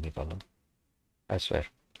with semicolon. I swear,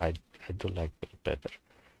 I do like it better.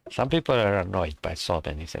 Some people are annoyed by so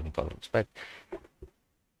many semicolons, but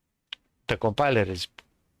the compiler is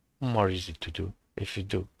more easy to do if you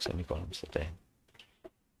do semicolons at the end.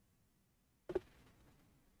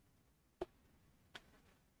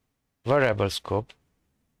 Variable scope.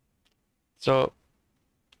 So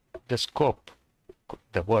the scope,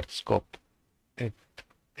 the word scope,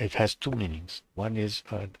 it has two meanings. One is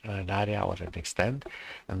an area or an extent,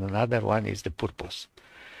 and another one is the purpose.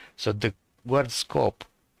 So the word scope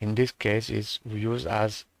in this case is used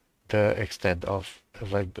as the extent of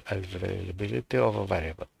availability of a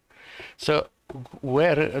variable. So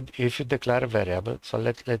where, if you declare a variable, so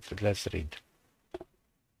let's read.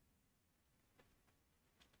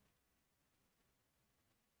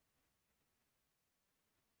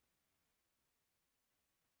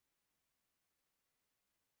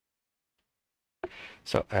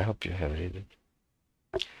 So I hope you have read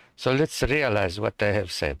it. So let's realize what I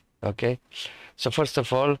have said. Okay. So first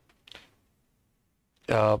of all,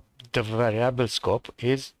 uh, the variable scope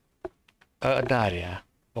is an area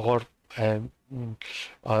or a,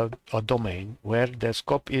 a domain where the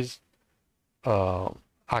scope is uh,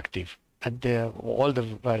 active, and all the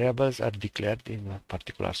variables are declared in a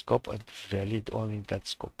particular scope and valid only in that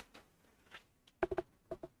scope.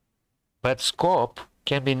 But scope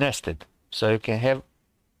can be nested, so you can have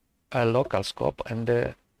a local scope and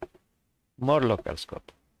a more local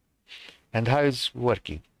scope. And how it's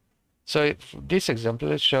working? So if this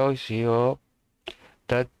example shows you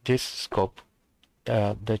that this scope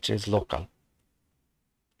that is local,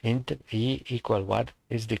 int e equal 1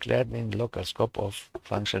 is declared in local scope of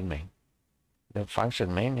function main. The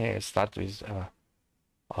function main starts with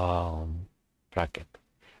bracket,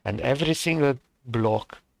 and every single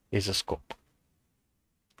block is a scope.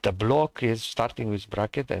 The block is starting with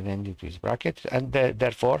bracket and ending with bracket, and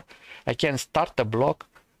therefore I can start the block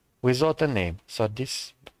without a name. So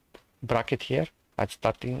this bracket here, I'm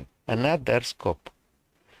starting another scope,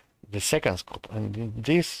 the second scope, and in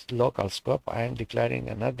this local scope I am declaring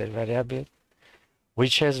another variable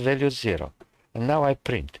which has value 0, and now I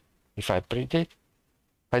print. If I print it,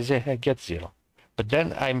 I get 0, but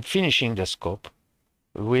then I'm finishing the scope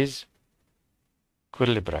with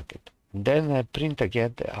curly bracket. Then I print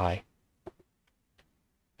again the I,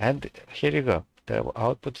 and here you go, the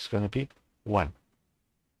output is going to be 1,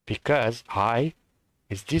 because I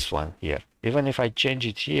is this one here. Even if I change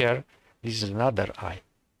it here, this is another I.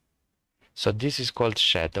 So this is called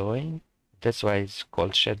shadowing. That's why it's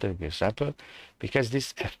called shadowing example, because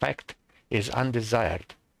this effect is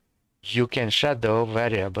undesired. You can shadow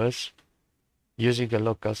variables using a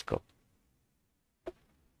local scope.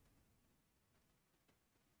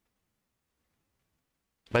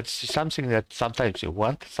 But it's something that sometimes you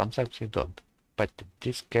want, sometimes you don't. But in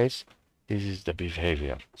this case, this is the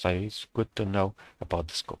behavior. So it's good to know about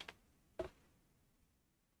the scope.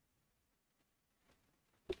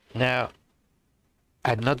 Now,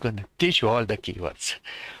 I'm not going to teach you all the keywords,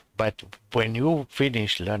 but when you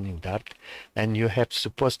finish learning Dart, then you have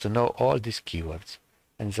supposed to know all these keywords,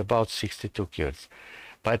 and it's about 62 keywords.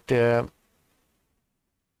 But Dart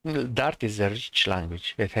is a rich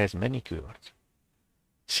language. It has many keywords.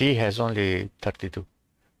 C has only 32.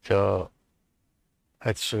 So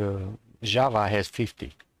it's Java has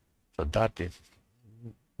 50. So Dart is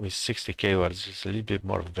with 60 keywords is a little bit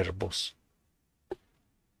more verbose.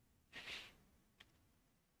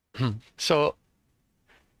 So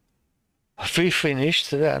we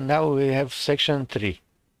finished. Now we have section 3.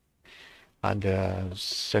 And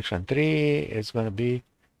section 3 is going to be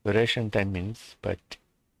duration 10 minutes, but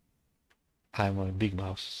I'm a big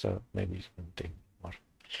mouse, so maybe it's going to take more.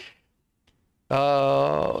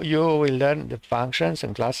 You will learn the functions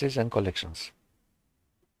and classes and collections.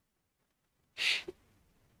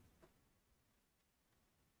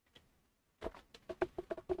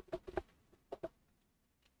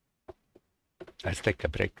 Let's take a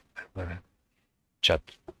break. I'm gonna chat.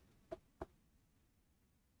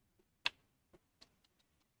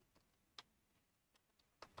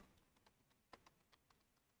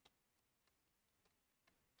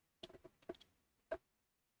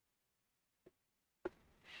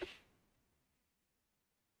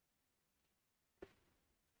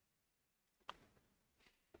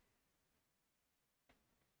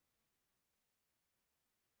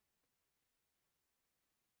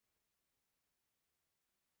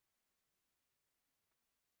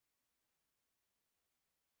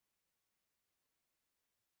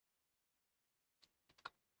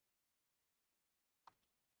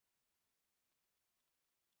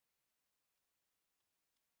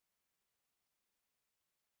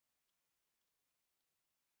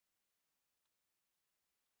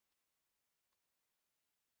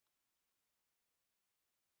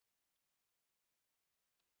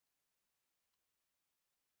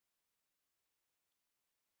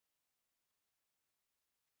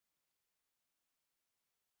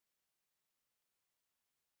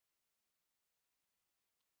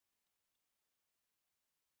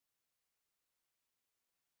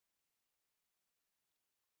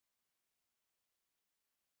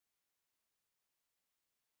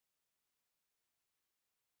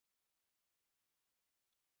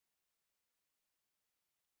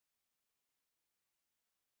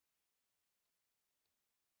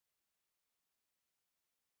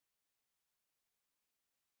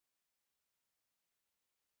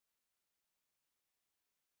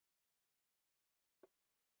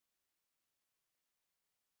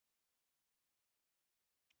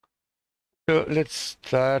 So let's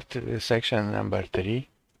start section number 3.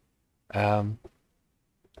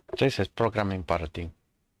 This is programming paradigm.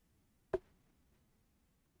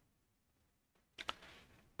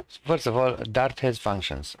 First of all, Dart has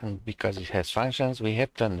functions, and because it has functions, we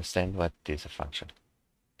have to understand what is a function.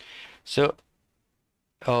 So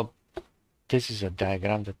this is a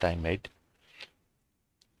diagram that I made,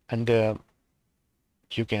 and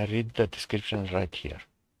you can read the description right here.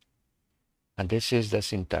 And this is the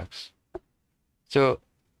syntax. So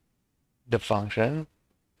the function,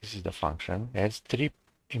 this is the function, has 3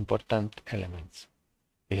 important elements.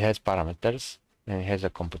 It has parameters, and it has a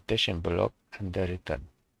computation block and the return.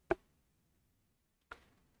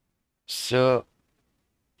 So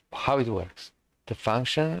how it works? The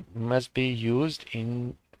function must be used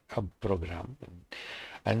in a program,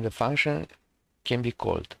 and the function can be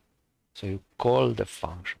called. So you call the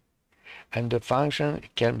function, and the function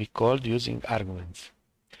can be called using arguments.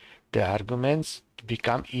 The arguments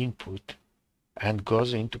become input and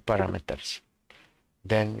goes into parameters.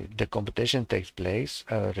 Then the computation takes place,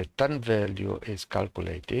 a return value is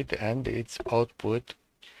calculated, and its output,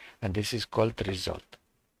 and this is called result.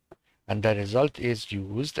 And the result is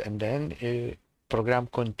used, and then a program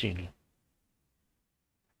continue.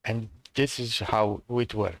 And this is how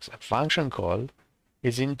it works. A function call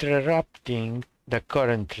is interrupting the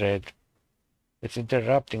current thread. It's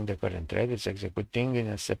interrupting the current thread. It's executing in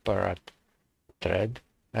a separate thread,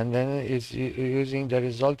 and then it's using the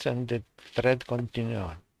results, and the thread continue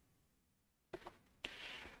on.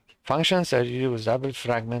 Functions are usable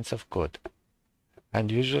fragments of code,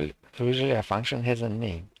 and usually a function has a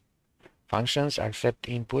name. Functions accept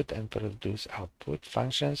input and produce output.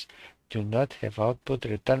 Functions do not have output,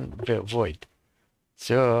 return void.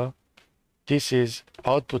 So this is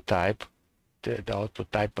output type. The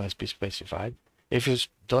output type must be specified. If you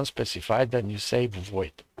don't specify, then you say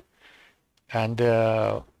void. And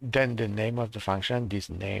then the name of the function, this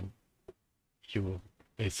name,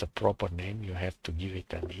 it's a proper name. You have to give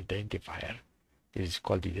it an identifier. This is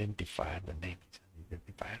called identifier. The name is an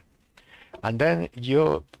identifier. And then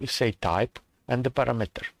you say type and the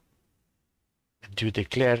parameter. And you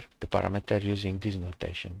declare the parameter using this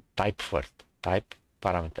notation. Type first, type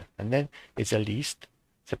parameter. And then it's a list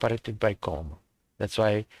separated by comma. That's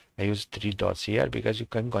why I use 3 dots here, because you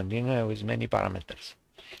can continue with many parameters.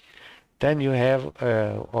 Then you have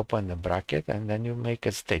open the bracket, and then you make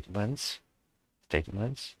a statements,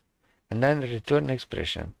 and then return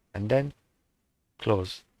expression, and then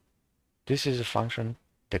close. This is a function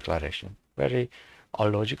declaration. Very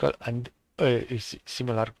logical, and is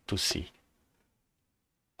similar to C.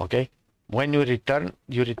 Okay, when you return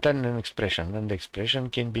an expression, and the expression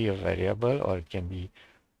can be a variable, or it can be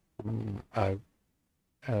a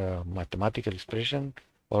mathematical expression,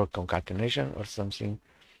 or concatenation, or something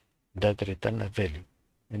that return a value.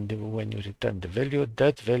 And when you return the value,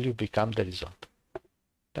 that value becomes the result.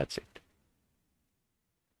 That's it.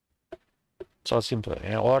 So simple.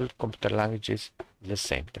 In all computer languages, the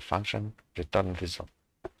same. The function return result.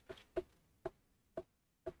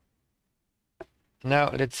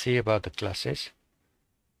 Now let's see about the classes.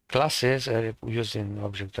 Classes are used in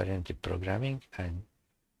object-oriented programming, and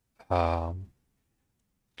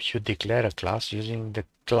you declare a class using the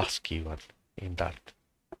class keyword in Dart.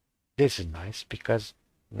 This is nice, because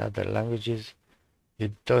in other languages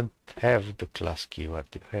you don't have the class keyword,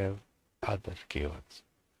 you have other keywords.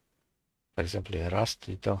 For example, in Rust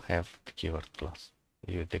you don't have the keyword class.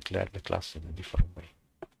 You declare the class in a different way.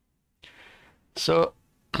 So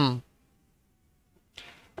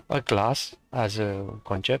a class as a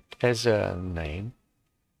concept has a name,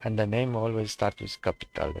 and the name always starts with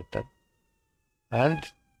capital letter.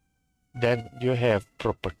 And then you have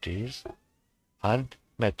properties and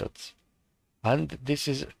methods. And this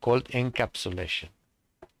is called encapsulation.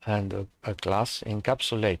 And a class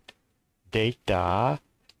encapsulates data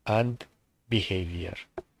and behavior.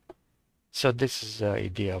 So this is the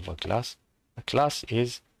idea of a class. A class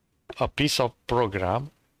is a piece of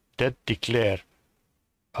program that declares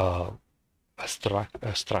a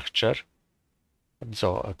structure.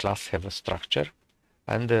 So a class has a structure,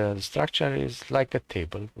 and the structure is like a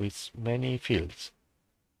table with many fields.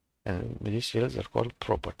 And these fields are called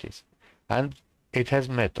properties. And it has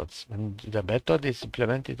methods, and the method is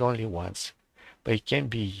implemented only once, but it can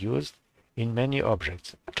be used in many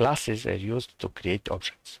objects. Classes are used to create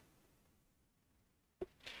objects.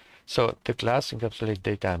 So the class encapsulates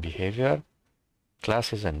data and behavior.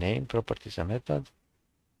 Class is a name, property is a method.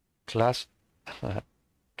 Class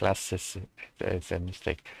classes, it's a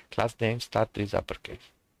mistake. Class name starts with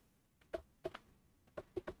uppercase.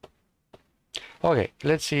 Okay,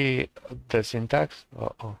 let's see the syntax.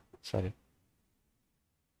 Sorry.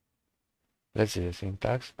 Let's see the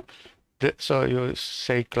syntax. So you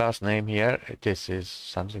say class name here. This is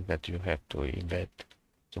something that you have to embed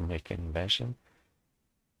to make an invention.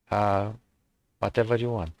 Whatever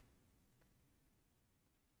you want.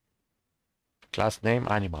 Class name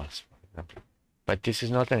animals, for example. But this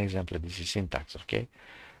is not an example. This is syntax, okay?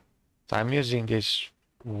 So I'm using this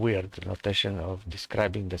weird notation of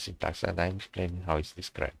describing the syntax, and I'm explaining how it's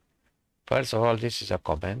described. First of all, this is a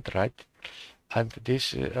comment, right? And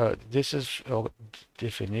this is a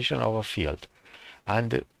definition of a field,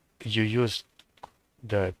 and you use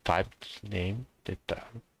the type name,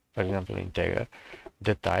 for example, integer,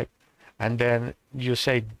 the type, and then you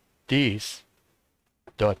say this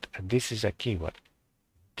dot, and this is a keyword.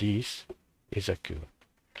 This is a keyword.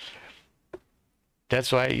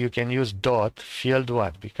 That's why you can use dot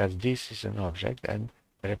field1, because this is an object and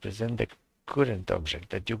represent the current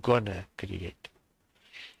object that you're gonna create.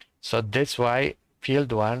 So that's why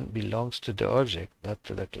field1 belongs to the object, not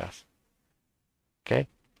to the class. Okay?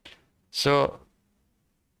 So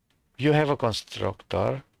you have a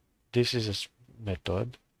constructor. This is a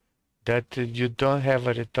method that you don't have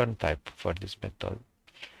a return type for this method.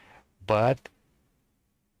 But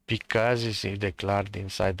because it's declared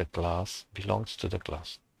inside the class, belongs to the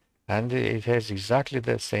class. And it has exactly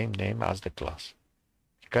the same name as the class.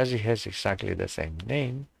 Because it has exactly the same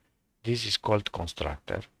name, this is called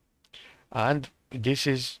constructor. And this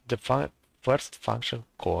is the first function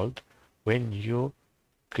called when you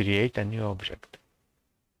create a new object.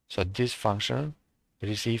 So this function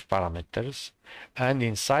receives parameters, and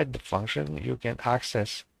inside the function you can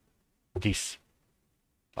access this,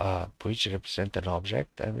 which represent an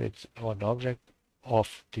object, and it's an object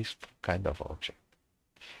of this kind of object.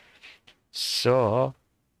 So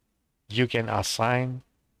you can assign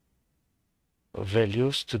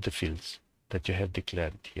values to the fields that you have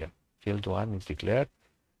declared here. Field 1 is declared.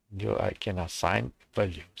 I can assign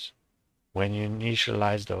values when you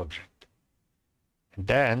initialize the object. And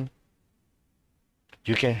then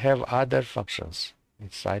you can have other functions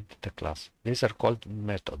inside the class. These are called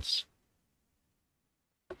methods.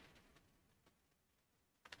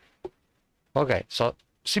 Okay, so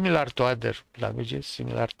similar to other languages,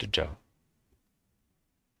 similar to Java.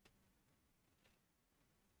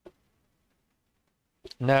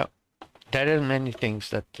 Now, there are many things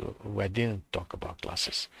that we didn't talk about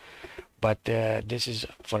classes, but this is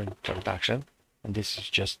for introduction, and this is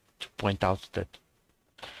just to point out that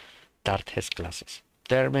Dart has classes.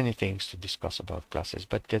 There are many things to discuss about classes,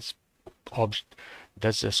 but that's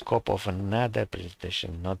the scope of another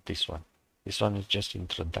presentation, not this one. This one is just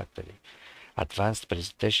introductory. Advanced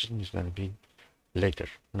presentation is going to be later,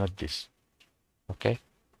 not this. Okay?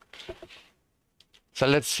 So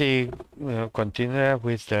let's see, continue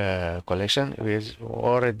with the collection. We're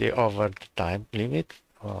already over the time limit,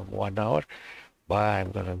 1 hour, but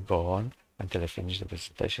I'm going to go on until I finish the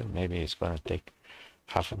presentation. Maybe it's going to take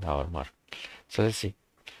half an hour more. So let's see.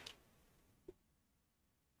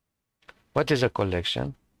 What is a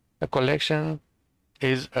collection? A collection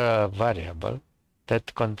is a variable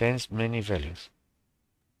that contains many values.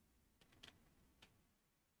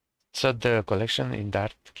 So the collection in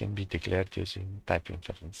Dart can be declared using type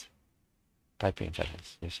inference.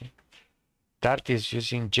 You see. Dart is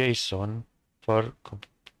using JSON for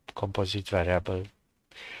composite variable.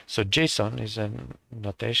 So JSON is a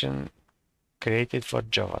notation created for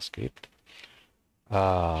JavaScript.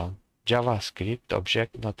 JavaScript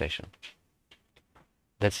object notation.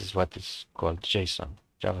 That is what is called JSON,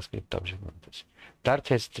 JavaScript object notation. Dart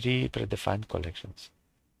has 3 predefined collections: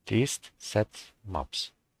 list, sets,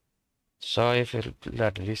 maps. So if you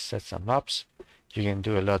learn list, sets, and maps, you can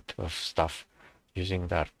do a lot of stuff using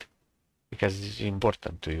Dart, because it's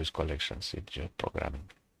important to use collections in your programming.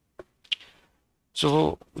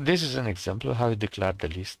 So this is an example how you declare the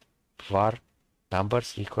list. var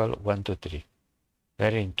numbers equal 1 to 3.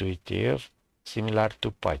 Very intuitive, similar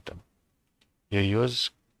to Python. You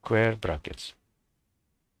use square brackets.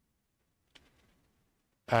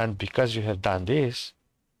 And because you have done this,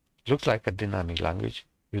 it looks like a dynamic language.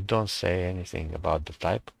 You don't say anything about the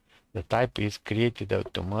type. The type is created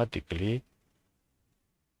automatically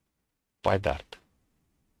by Dart.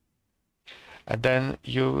 And then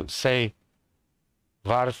you say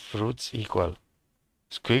var fruits equal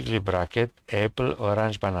squiggly bracket apple,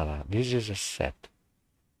 orange, banana. This is a set.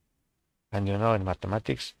 And you know in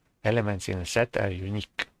mathematics, elements in a set are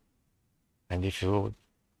unique. And if you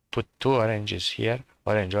put 2 oranges here,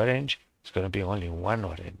 orange, orange, it's going to be only 1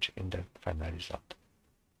 orange in the final result.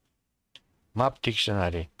 Map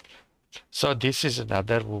dictionary. So this is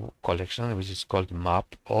another collection which is called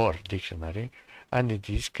map or dictionary, and in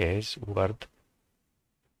this case word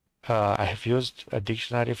I have used a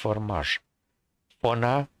dictionary for Marsh.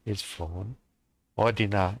 Phona is phone,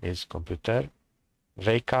 Odina is computer,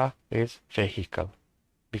 Veka is vehicle,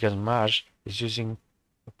 because Marsh is using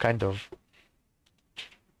kind of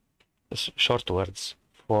short words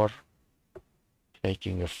for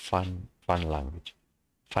making a funny language.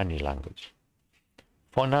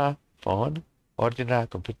 Phona, phone, Ordina,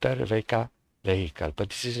 computer, Veka, vehicle. But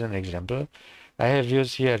this is an example. I have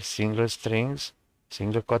used here single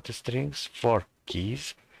quote strings for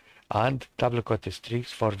keys, and double quote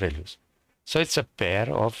strings for values. So it's a pair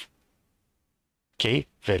of key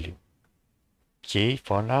value. Key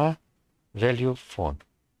phona, value phone.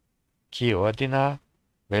 Key ordina,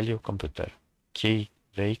 value computer. Key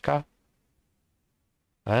vehicle,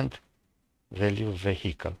 and value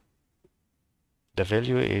vehicle. The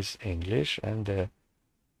value is English and the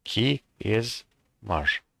key is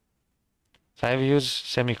Marsh. So I use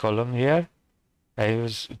semicolon here. I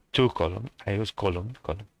use column.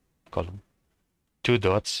 Two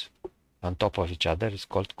dots on top of each other is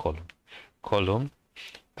called column. Column,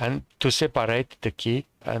 and to separate the key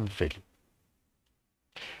and value.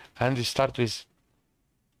 And we start with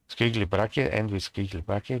squiggly bracket, end with squiggly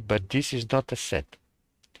bracket, but this is not a set.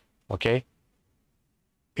 Okay?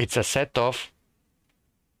 It's a set of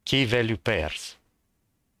key value pairs.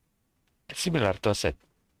 It's similar to a set.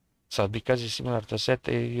 So because it's similar to a set,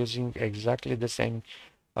 they're using exactly the same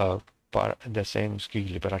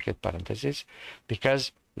squiggly bracket parentheses,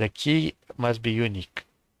 because the key must be unique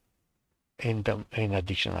in a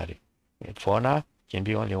dictionary. Phona can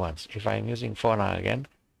be only once. If I'm using phona again,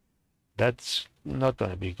 that's not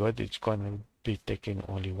going to be good. It's going to be taking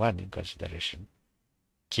only one in consideration.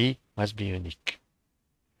 Key must be unique.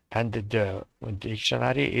 And the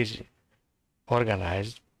dictionary is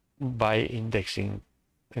organized by indexing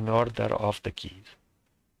in order of the keys.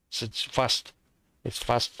 So it's fast. It's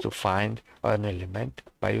fast to find an element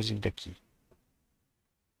by using the key.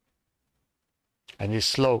 And it's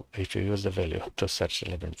slow if you use the value to search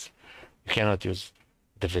elements. You cannot use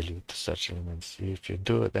the value to search elements. If you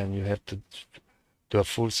do, then you have to do a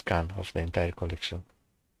full scan of the entire collection.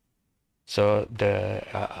 So the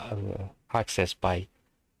access by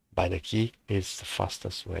the key is the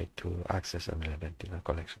fastest way to access an element in a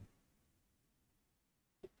collection.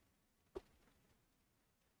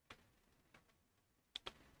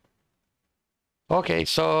 Okay,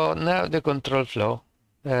 so now the control flow.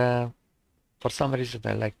 For some reason,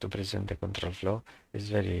 I like to present the control flow. It's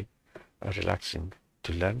very relaxing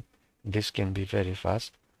to learn. This can be very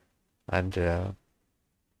fast, and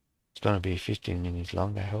it's going to be 15 minutes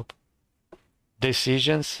long, I hope.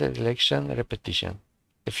 Decision, selection, repetition.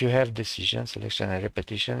 If you have decision, selection, and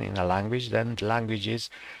repetition in a language, then the language is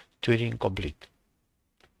Turing complete.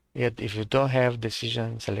 Yet if you don't have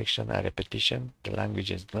decision, selection, and repetition, the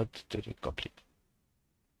language is not Turing complete.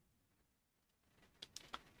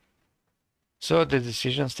 So the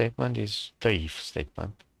decision statement is the if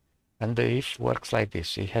statement. And the if works like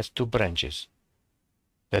this. It has two branches,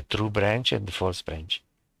 the true branch and the false branch.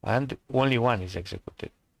 And only one is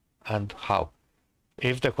executed. And how?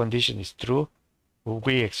 If the condition is true,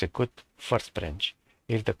 we execute first branch.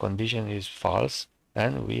 If the condition is false,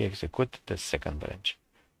 then we execute the second branch.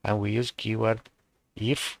 And we use keyword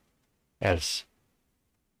if else.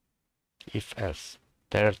 If else.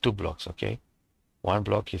 There are two blocks, okay? One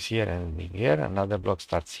block is here and ending here. Another block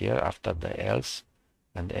starts here after the else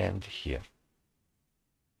and end here.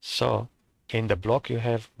 So in the block you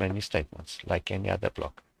have many statements like any other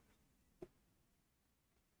block.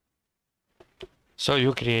 So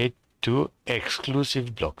you create two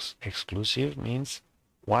exclusive blocks. Exclusive means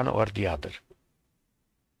one or the other.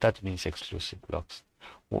 That means exclusive blocks.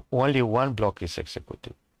 Only one block is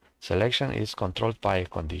executed. Selection is controlled by a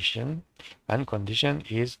condition, and condition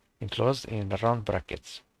is enclosed in round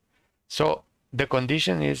brackets. So the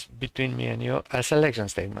condition is between me and you a selection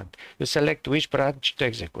statement. You select which branch to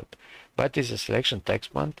execute, but it's a selection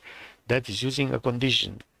statement that is using a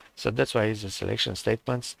condition. So that's why it's a selection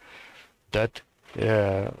statement that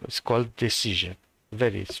is called decision.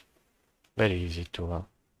 Very easy to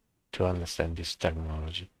understand this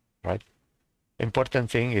terminology, right?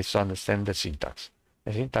 Important thing is to understand the syntax.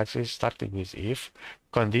 The syntax is starting with if,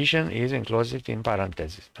 condition is enclosed in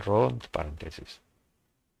parentheses, round parentheses.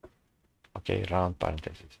 Okay, round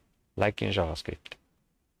parentheses, like in JavaScript.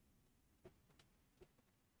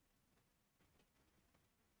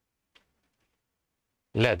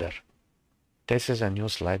 Ladder. This is a new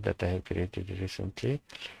slide that I have created recently.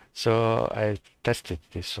 So I tested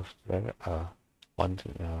this software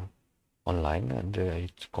online, and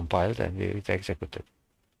it compiled and it executed.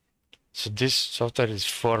 So this software is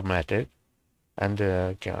formatted And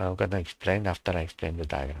I'm going to explain after I explain the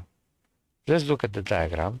diagram. Let's look at the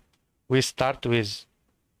diagram. We start with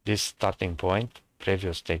this starting point,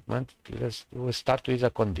 previous statement. We'll start with a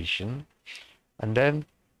condition. And then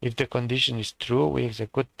if the condition is true, we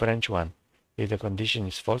execute branch 1. If the condition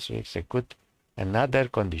is false, we execute another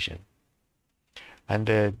condition. And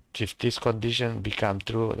if this condition becomes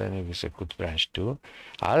true, then we execute branch 2.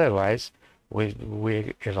 Otherwise, we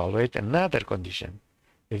evaluate another condition.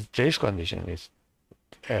 If this condition is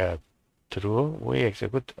true, we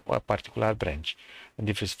execute a particular branch. And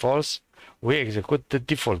if it's false, we execute the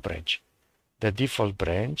default branch. The default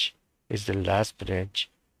branch is the last branch,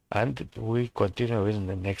 and we continue with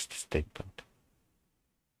the next statement.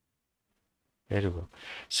 There you go.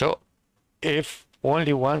 So if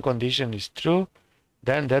only one condition is true,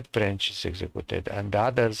 then that branch is executed and the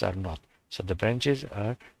others are not. So the branches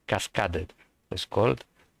are cascaded. It's called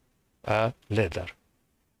a ladder.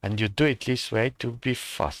 And you do it this way to be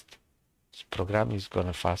fast. This program is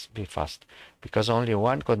going to be fast because only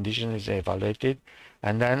one condition is evaluated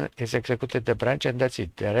and then is executed the branch, and that's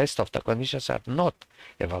it. The rest of the conditions are not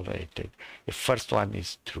evaluated. If first one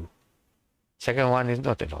is true. Second one is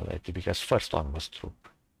not evaluated because first one was true.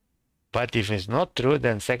 But if it's not true,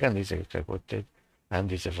 then second is executed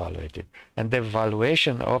and is evaluated. And the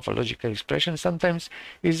evaluation of a logical expression sometimes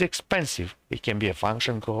is expensive. It can be a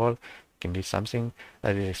function call, it can be something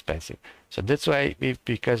that is expensive. So that's why,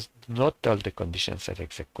 because not all the conditions are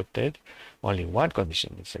executed, only one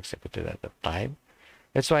condition is executed at a time.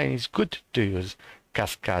 That's why it's good to use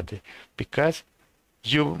cascade, because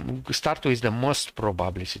you start with the most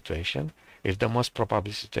probable situation. If the most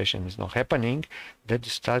probable situation is not happening, then you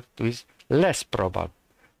start with less probable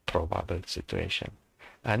situation.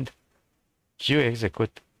 And you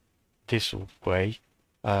execute this way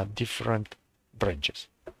different branches.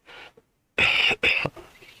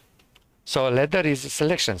 So a ladder is a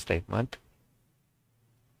selection statement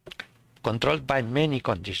controlled by many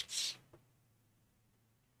conditions.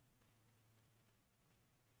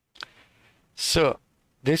 So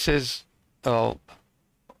this is wrong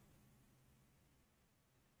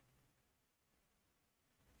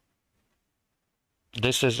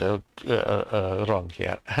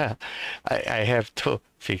here. I have to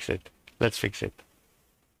fix it. Let's fix it.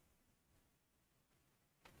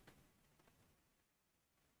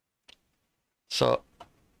 So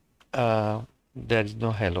there is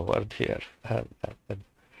no hello word here. I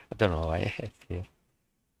don't know why I have here.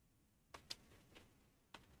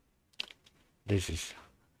 This is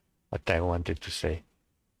what I wanted to say.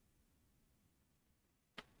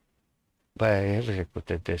 But I have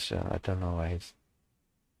executed this. I don't know why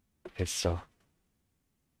it's so.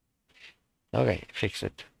 Okay, fix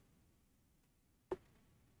it.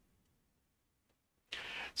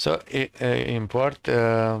 So import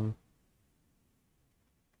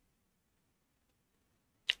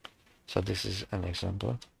so this is an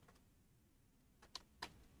example.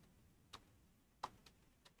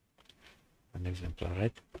 An example,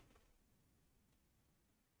 right?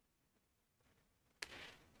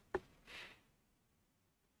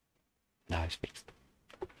 Now it's fixed.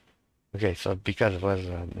 Okay, so because it was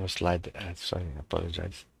a new slide, sorry, I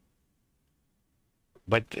apologize.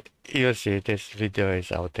 But you see, this video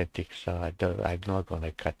is authentic, so I'm not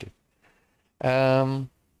gonna cut it.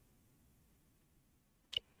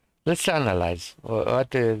 Let's analyze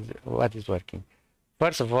what is working.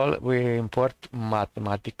 First of all, we import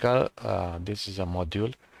mathematical. This is a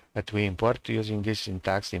module that we import using this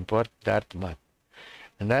syntax: import Dart math,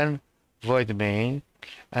 and then void main,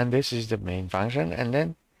 and this is the main function. And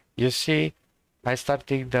then you see, I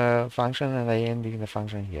starting the function and I ending the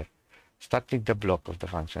function here. Starting the block of the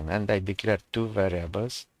function, and I declare two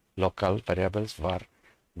variables, local variables, var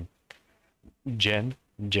gen,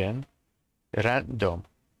 random.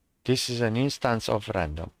 This is an instance of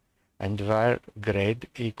random, and var grade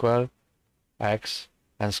equal x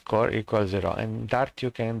and score equal 0. And Dart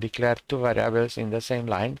you can declare two variables in the same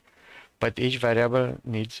line, but each variable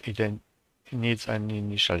needs an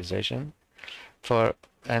initialization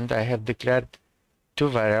and I have declared two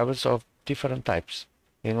variables of different types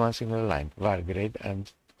in one single line, var grade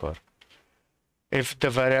and score. If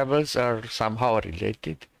the variables are somehow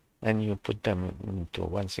related, then you put them into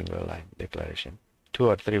one single line declaration. 2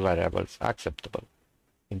 or 3 variables acceptable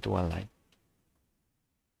into one line.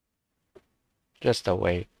 Just a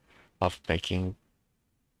way of making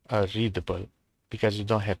readable, because you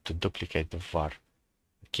don't have to duplicate the var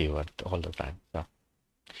keyword all the time. So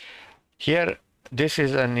here, this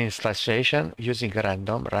is an instantiation using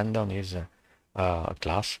random. Random is a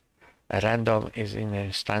class. A random is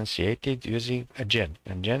instantiated using a gen,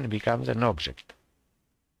 and gen becomes an object.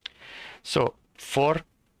 So for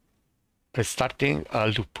starting a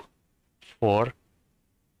loop. For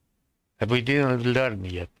we didn't learn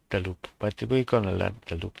yet the loop, but we're gonna learn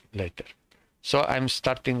the loop later. So I'm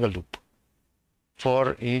starting a loop.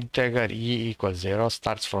 For integer e equals 0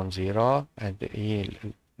 starts from 0 and e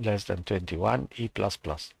less than 21, e plus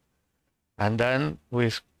plus. And then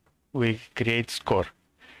we create score.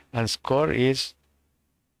 And score is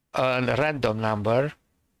a random number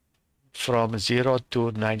from 0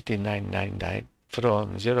 to 9999,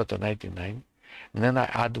 from 0 to 99. And then I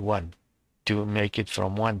add 1 to make it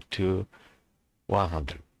from 1 to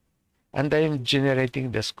 100. And I'm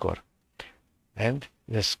generating the score. And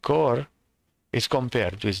the score is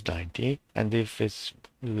compared with 90. And if it's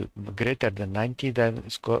greater than 90, then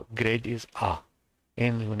score grade is A.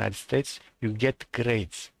 In the United States, you get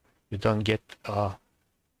grades. You don't get,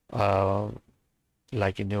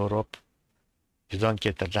 like in Europe, you don't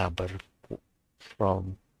get a number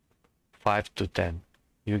from 5 to 10.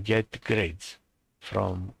 You get grades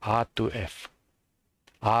from A to F.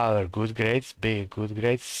 A are good grades, B good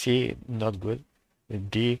grades, C not good,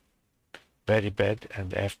 D very bad,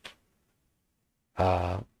 and F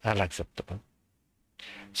unacceptable.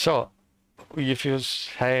 So if you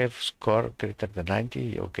have score greater than 90,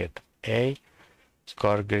 you get A.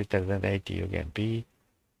 Score greater than 80, you get B.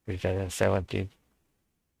 Greater than 70,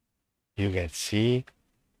 you get C.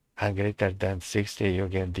 And greater than 60, you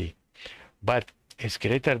get D. But it's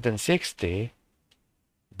greater than 60,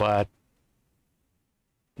 but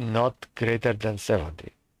not greater than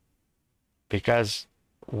 70. Because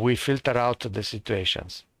we filter out the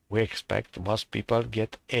situations. We expect most people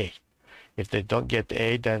get A. If they don't get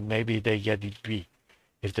A, then maybe they get B.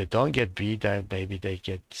 If they don't get B, then maybe they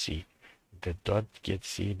get C. If they don't get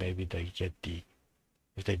C, maybe they get D.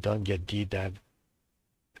 If they don't get D, then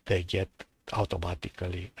they get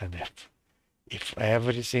automatically an F. If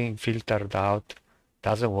everything filtered out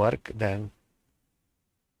doesn't work, then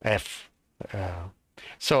F.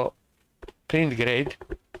 So print grade,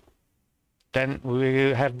 then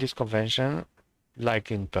we have this convention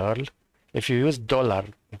like in Perl. If you use dollar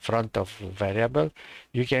in front of variable,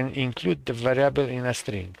 you can include the variable in a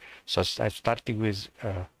string. So I'm starting with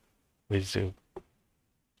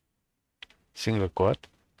single quote.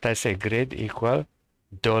 I say grade equal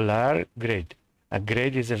dollar grade. A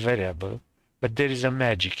grade is a variable, but there is a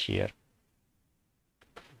magic here.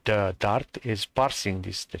 The Dart is parsing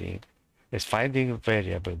this string, is finding a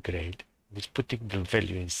variable grade, is putting the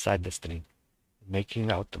value inside the string,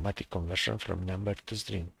 making automatic conversion from number to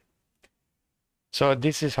string. So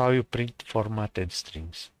this is how you print formatted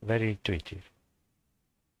strings. Very intuitive.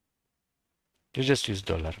 You just use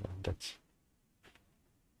dollar. That's.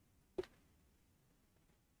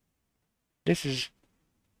 This is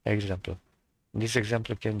example. This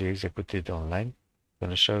example can be executed online. I'm going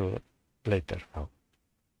to show you later how.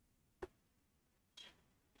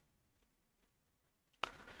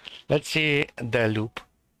 Let's see the loop.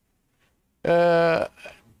 The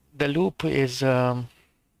loop is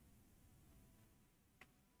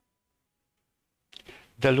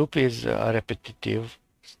a repetitive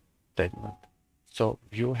statement. So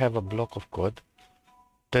you have a block of code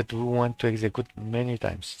that we want to execute many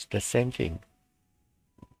times. It's the same thing.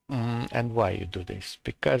 And why you do this?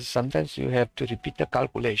 Because sometimes you have to repeat the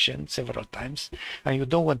calculation several times and you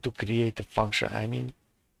don't want to create a function. I mean,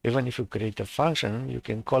 even if you create a function, you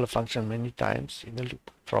can call a function many times in a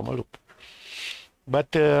loop, from a loop.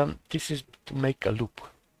 But this is to make a loop.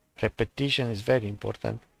 Repetition is very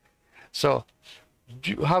important. So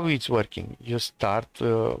how it's working? You start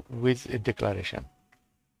with a declaration.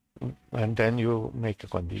 And then you make a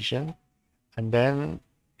condition. And then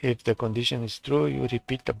if the condition is true, you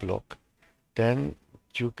repeat the block. Then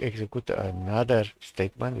you execute another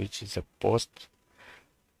statement, which is a post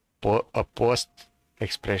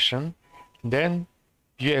expression. Then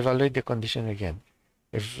you evaluate the condition again.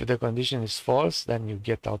 If the condition is false, then you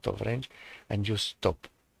get out of range and you stop.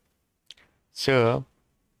 So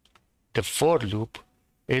the for loop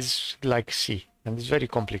is like C, and it's very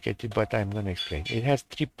complicated, but I'm going to explain. It has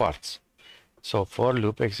 3 parts. So for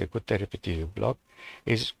loop execute a repetitive block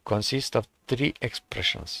consists of 3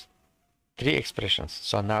 expressions. 3 expressions.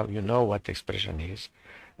 So now you know what expression is.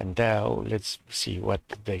 And now let's see what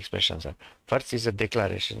the expressions are. First is a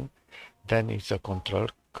declaration, then it's a control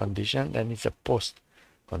condition, then it's a post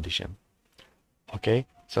condition. Okay,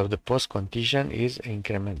 so the post condition is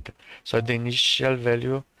incremental. So the initial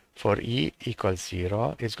value for e equals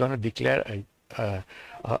 0 is going to declare a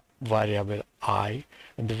variable I,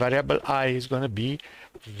 and the variable I is going to be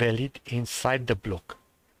valid inside the block.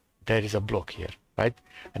 There is a block here, right?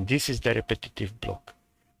 And this is the repetitive block.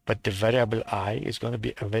 but the variable I is going to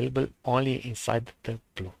be available only inside the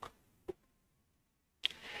block.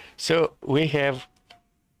 So we have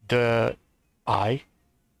the I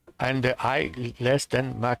and the I less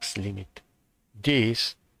than max limit.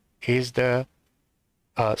 This is the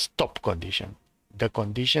stop condition, the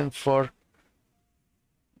condition for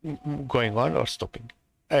going on or stopping.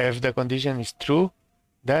 If the condition is true,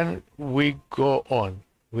 then we go on,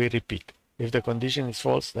 we repeat. If the condition is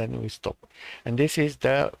false, then we stop. And this is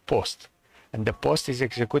the post. And the post is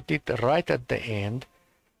executed right at the end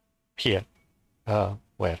here.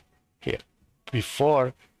 Where? Here.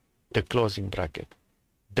 Before the closing bracket.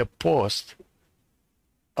 The post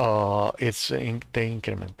is in the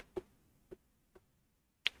increment.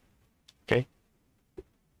 Okay?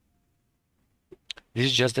 This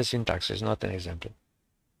is just the syntax, it's not an example.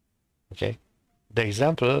 Okay? The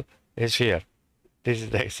example is here. This is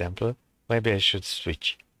the example. Maybe I should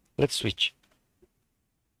switch. Let's switch.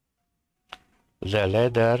 The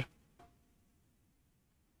ladder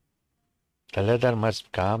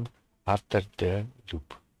must come after the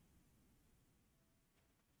loop.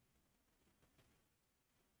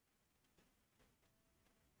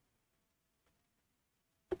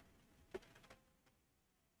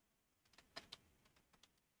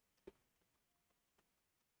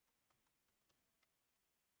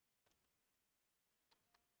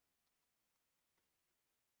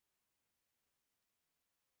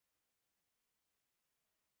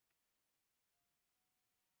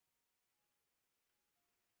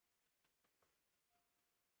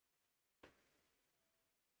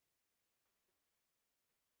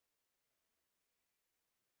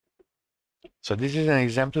 So this is an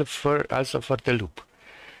example for also for the loop.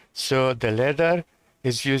 So the ladder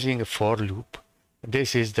is using a for loop.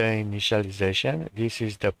 This is the initialization, this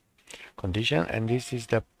is the condition, and this is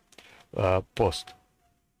the post.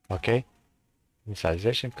 Okay,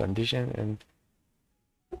 initialization, condition,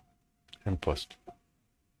 and post.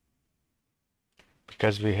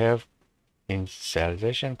 Because we have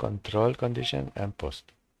initialization, control condition, and post.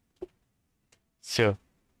 So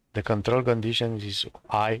the control condition is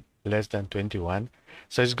I less than 21.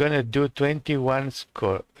 So it's going to do 21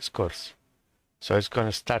 scores. So it's going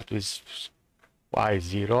to start with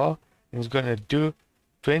I0 and it's going to do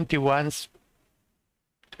 21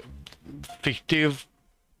 fictive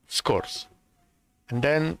scores. And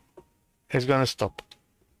then it's going to stop.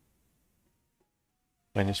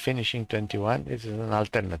 When it's finishing 21, this is an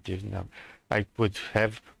alternative number. I would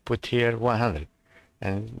have put here 100.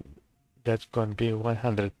 And that's going to be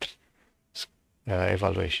 100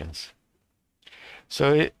 evaluations.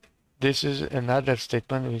 So this is another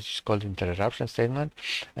statement which is called interruption statement,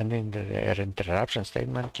 and then the interruption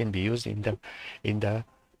statement can be used in the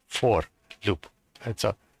for loop. And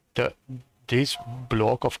so this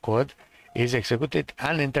block of code is executed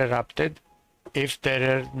uninterrupted if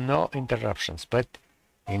there are no interruptions. But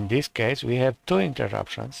in this case, we have two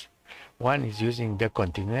interruptions. One is using the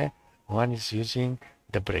continue, one is using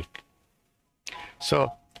the break.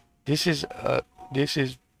 So this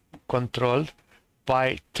is controlled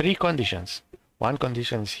by three conditions. One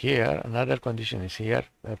condition is here, another condition is here,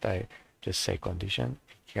 that I just say condition,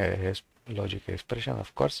 has logic expression,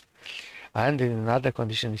 of course, and another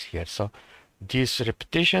condition is here. So this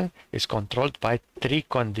repetition is controlled by three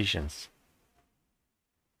conditions.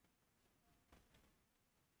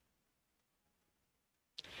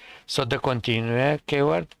 So the continue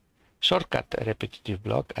keyword shortcut repetitive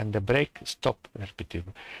block, and the break stop repetitive.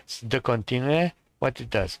 So the continue, what it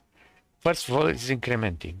does, first of all, it's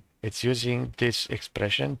incrementing. It's using this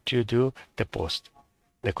expression to do the post.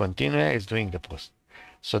 The continue is doing the post.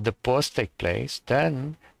 So the post takes place,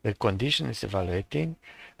 then the condition is evaluating,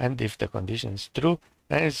 and if the condition is true,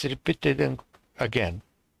 then it's repeated again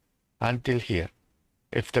until here.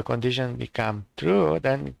 If the condition become true,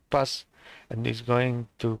 then it pass and is going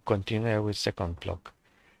to continue with second block.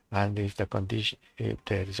 And if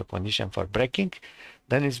there is a condition for breaking,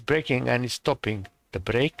 then it's breaking and it's stopping. The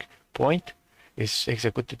break point is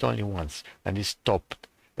executed only once and is stopped.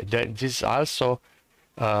 This is also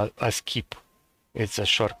a skip. It's a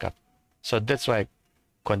shortcut. So that's why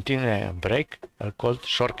continue and break are called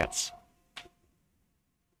shortcuts.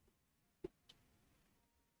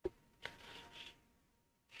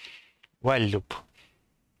 While loop.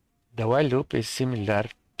 The while loop is similar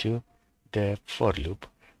to the for loop,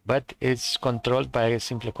 but it's controlled by a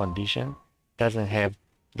simple condition. Doesn't have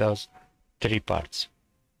those three parts.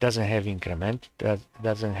 Doesn't have increment,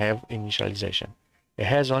 doesn't have initialization. It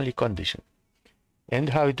has only condition. And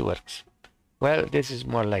how it works? Well, this is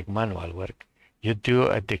more like manual work. You do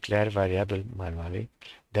a declare variable manually,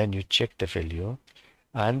 then you check the value,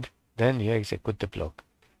 and then you execute the block.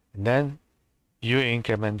 And then you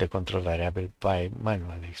increment the control variable by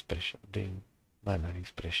manual expression, the manual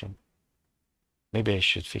expression. Maybe I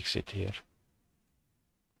should fix it here.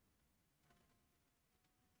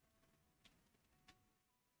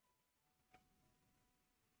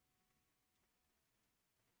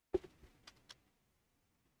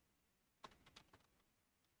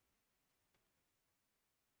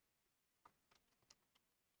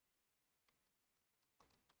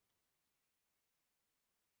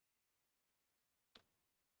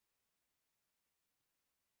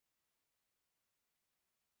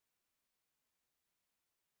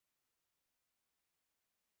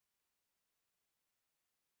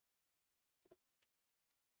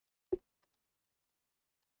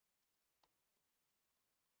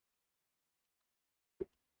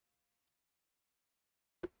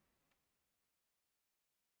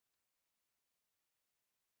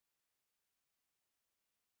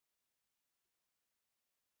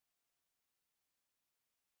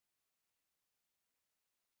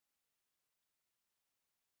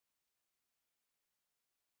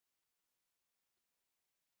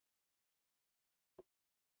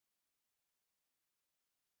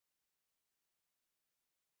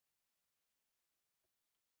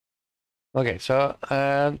 Okay, so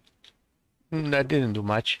that didn't do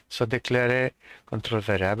much. So declare a control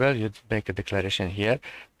variable. You make a declaration here.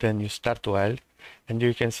 Then you start while, and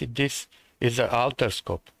you can see this is the outer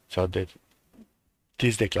scope. So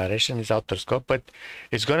this declaration is outer scope, but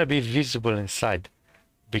it's going to be visible inside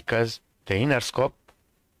because the inner scope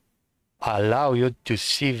allow you to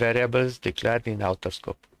see variables declared in outer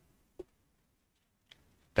scope.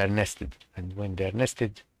 They're nested, and when they're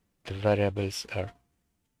nested, the variables are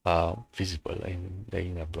visible in the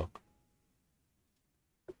inner block.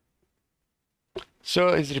 So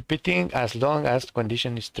it's repeating as long as the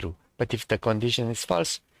condition is true. But if the condition is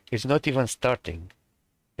false, it's not even starting.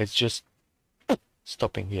 It's just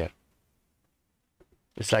stopping here.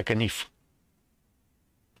 It's like an if.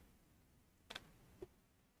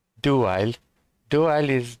 Do while. Do while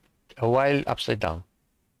is a while upside down.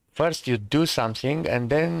 First you do something and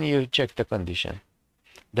then you check the condition.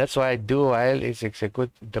 That's why do while is execute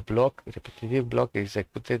the block, repetitive block is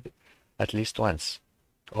executed at least once.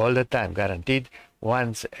 All the time, guaranteed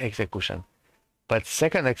once execution. But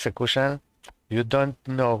second execution, you don't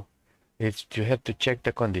know. You have to check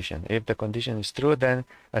the condition. If the condition is true, then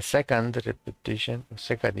a second repetition,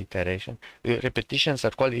 second iteration. Repetitions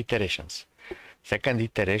are called iterations. Second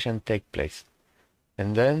iteration take place.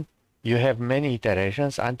 And then you have many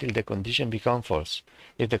iterations until the condition becomes false.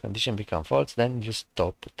 If the condition becomes false, then you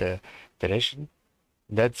stop the iteration.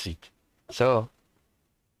 That's it. So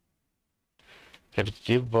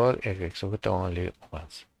repetitive block is executed only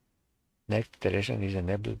once. Next iteration is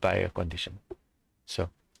enabled by a condition. So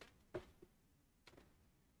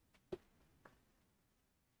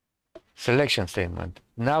selection statement.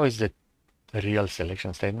 Now is the real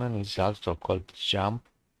selection statement. It's also called jump.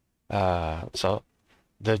 So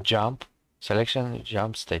the jump, selection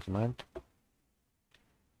jump statement.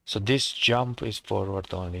 So this jump is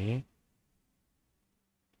forward only.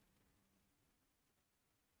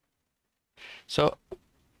 So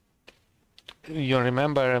you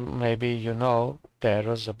remember, maybe you know, there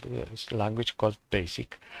was a language called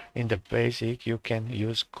BASIC. In the BASIC, you can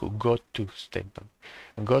use go-to statement.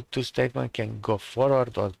 Go-to statement can go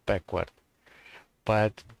forward or backward.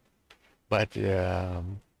 But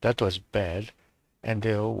that was bad, and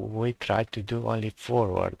we tried to do only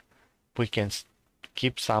forward. We can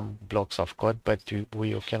keep some blocks of code, but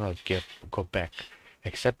we cannot go back,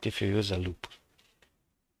 except if you use a loop.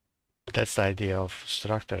 That's the idea of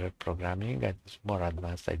structured programming, and it's more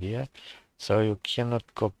advanced idea. So you cannot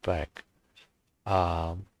go back.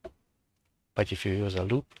 But if you use a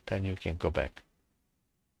loop, then you can go back.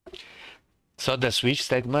 So the switch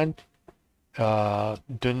statement,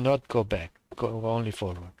 do not go back, go only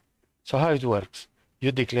forward. So how it works?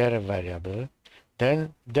 You declare a variable,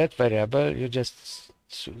 then that variable you just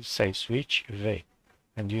say switch v,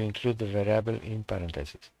 and you include the variable in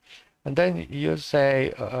parentheses. And then you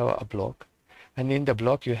say a block, and in the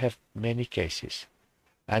block you have many cases,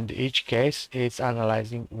 and each case is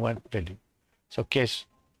analyzing one value. So case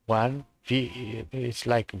 1, v, it's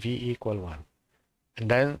like v equal 1, and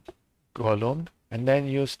then column, and then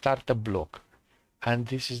you start a block, and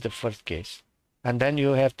this is the first case, and then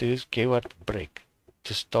you have to use keyword break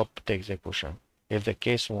to stop the execution. If the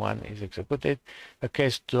case 1 is executed, a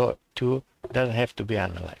case 2 doesn't have to be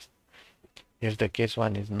analyzed. If the case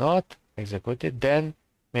 1 is not executed, then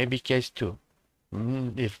maybe case 2.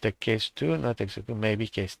 If the case 2 not executed, maybe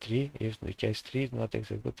case 3. If the case 3 is not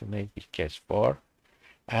executed, maybe case 4.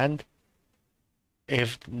 And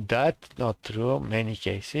if that's not true, many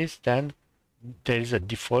cases, then there is a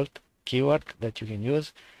default keyword that you can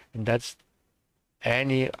use, and that's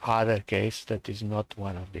any other case that is not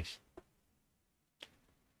one of these.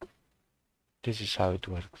 This is how it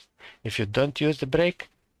works. If you don't use the break,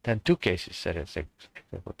 then two cases are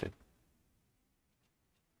executed.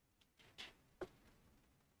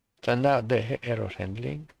 So now the error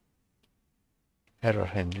handling.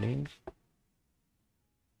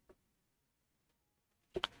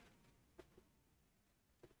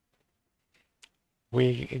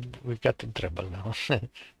 We got in trouble now.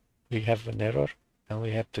 We have an error and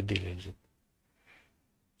we have to deal with it.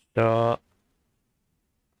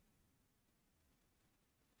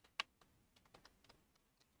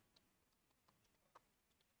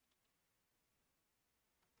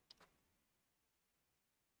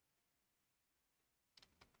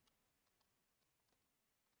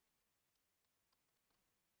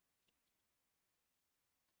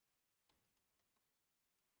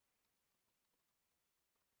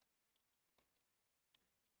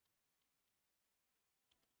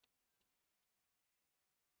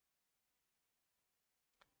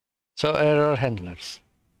 So error handlers.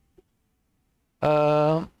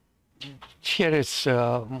 Here is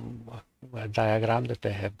a diagram that I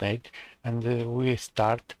have made, and we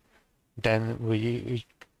start, then we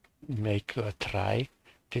make a try.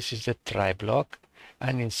 This is the try block,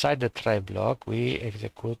 and inside the try block we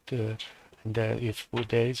execute, and if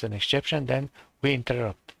there is an exception, then we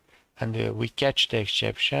interrupt, and we catch the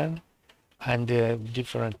exception and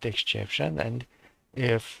different exception, and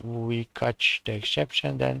if we catch the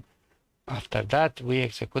exception, then after that we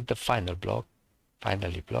execute the finally block,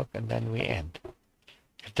 and then we end.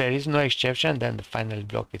 If there is no exception, then the final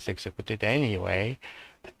block is executed anyway,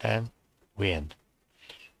 and then we end.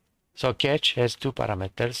 So catch has two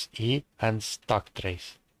parameters, E and stack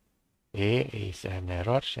trace. E is an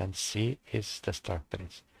error and C is the stack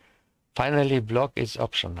trace. Finally block is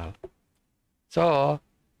optional. So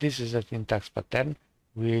this is a syntax pattern.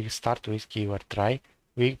 We start with keyword try.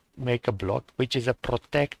 We make a block which is a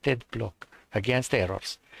protected block against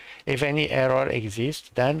errors. If any error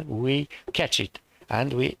exists, then we catch it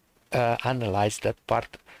and we analyze that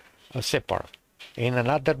part separate in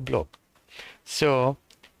another block. So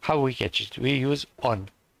how we catch it? We use on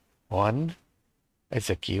as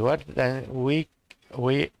a keyword. Then we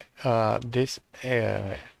this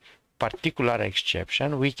particular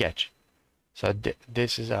exception we catch. So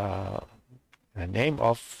this is a name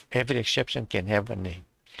of every exception can have a name.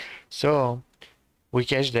 So we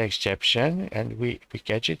catch the exception and we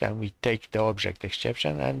catch it and we take the object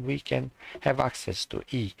exception and we can have access to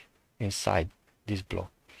E inside this block.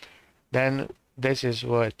 Then this is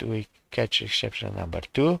what we catch exception number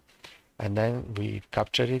 2, and then we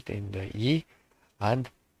capture it in the E, and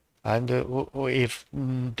if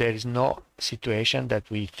there is no situation that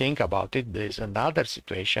we think about it, there is another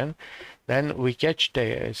situation, then we catch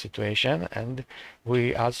the situation and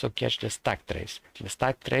we also catch the stack trace. The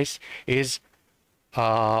stack trace is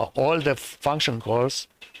all the function calls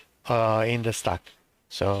in the stack.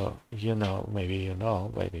 So maybe you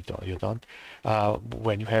know, maybe you don't.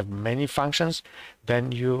 When you have many functions,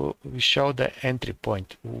 then you show the entry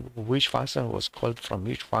point, which function was called from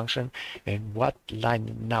which function and what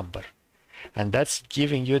line number. And that's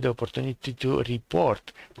giving you the opportunity to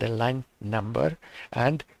report the line number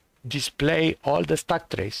and display all the stack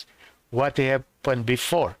trace, what happened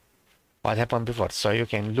before. So you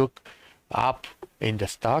can look up in the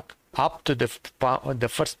stack up to the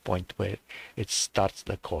first point where it starts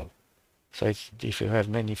the call. So if you have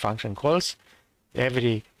many function calls,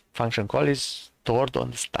 every function call is stored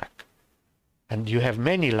on the stack, and you have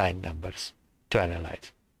many line numbers to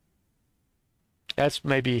analyze. That's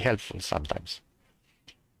maybe helpful sometimes.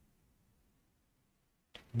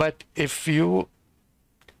 But if you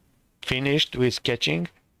finished with catching,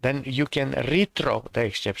 then you can rethrow the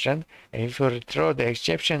exception, and if you rethrow the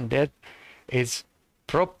exception, that is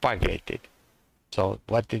propagated. So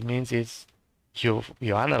what it means is you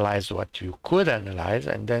analyze what you could analyze,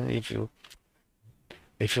 and then if you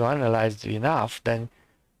analyzed enough, then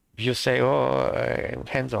you say, oh,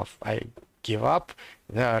 hands off, I give up,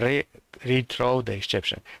 rethrow the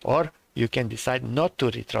exception. Or you can decide not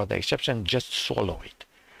to rethrow the exception, just swallow it.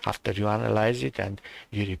 After you analyze it and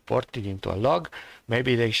you report it into a log,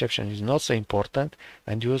 maybe the exception is not so important,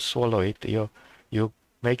 and you swallow it. You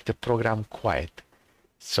make the program quiet.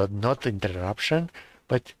 So not interruption,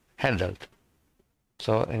 but handled.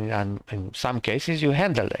 So in some cases you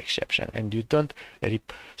handle the exception and you don't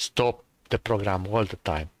stop the program all the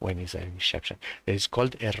time when it's an exception. It's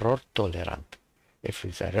called error tolerant. if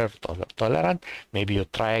it's error tolerant, maybe you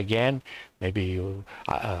try again, maybe you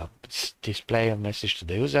display a message to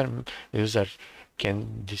the user. The user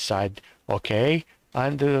can decide okay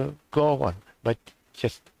and go on, but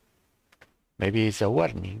just maybe it's a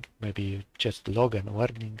warning, maybe you just log a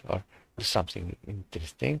warning or do something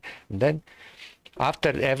interesting, and then after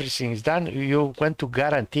everything is done, you want to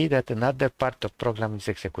guarantee that another part of program is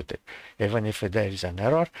executed. Even if there is an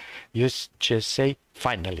error, you just say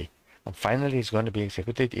finally. And finally is going to be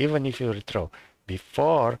executed even if you rethrow.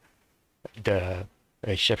 Before the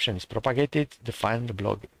exception is propagated, the final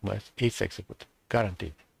block is executed.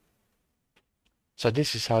 Guaranteed. So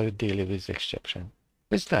this is how you deal with exception.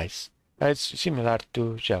 It's nice. It's similar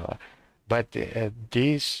to Java. But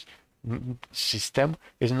this system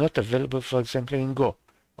is not available, for example, in Go,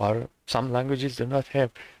 or some languages do not have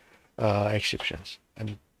exceptions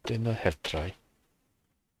and do not have try.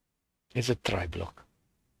 It's a try block.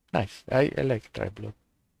 Nice. I like try block.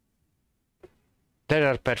 There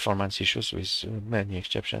are performance issues with many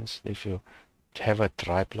exceptions. If you have a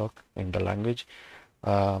try block in the language,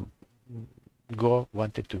 Go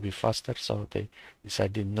wanted to be faster, so they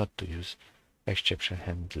decided not to use exception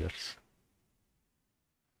handlers.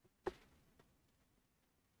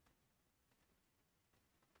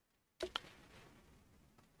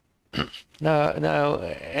 Now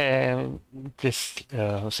this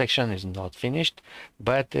section is not finished,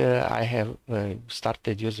 but I have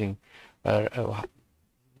started using, Dart,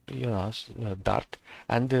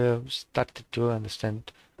 and started to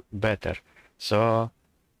understand better. So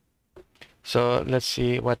let's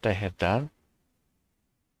see what I have done.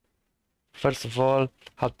 First of all,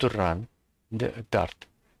 how to run the Dart.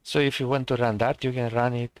 So if you want to run Dart, you can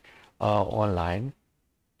run it online.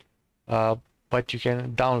 But you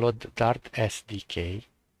can download the Dart SDK,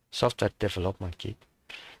 Software Development Kit,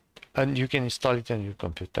 and you can install it on your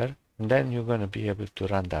computer, and then you're going to be able to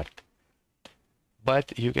run Dart.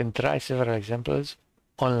 But you can try several examples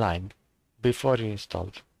online before you install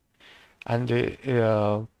it. And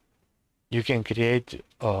you can create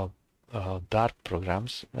Dart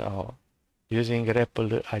programs using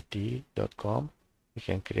REPLIT.com. You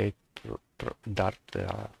can create Dart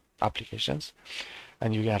applications,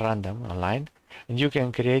 and you can run them online. And you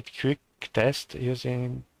can create quick tests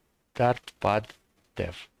using Dartpad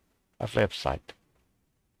Dev, a website.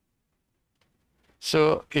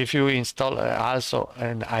 So if you install also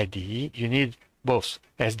an IDE, you need both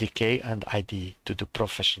SDK and IDE to do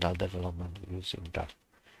professional development using Dart.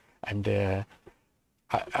 And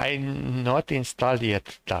I not installed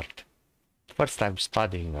yet Dart. First I'm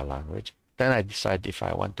studying a language, then I decide if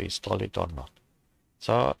I want to install it or not.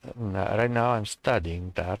 So right now I'm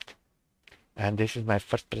studying Dart, and this is my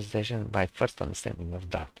first presentation, my first understanding of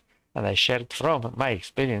Dart. And I shared from my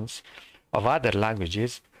experience of other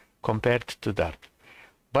languages compared to Dart.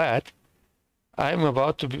 But I'm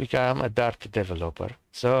about to become a Dart developer.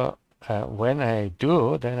 So when I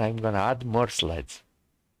do, then I'm going to add more slides.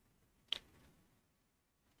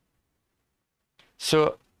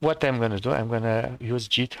 So what I'm going to do, I'm going to use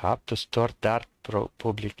GitHub to store Dart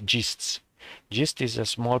public gists. Gist is a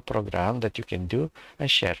small program that you can do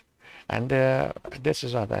and share. And this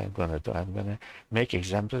is what I'm going to do. I'm going to make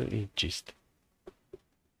example in Gist.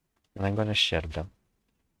 And I'm going to share them.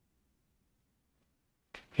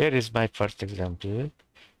 Here is my first example.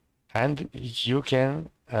 And you can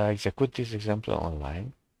execute this example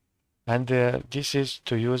online. And this is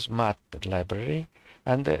to use math library.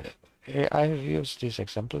 And I've used this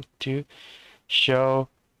example to show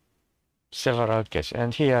several cases.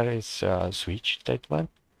 And here is a switch statement,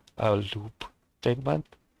 a loop statement,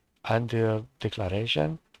 and a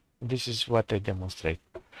declaration. This is what I demonstrate.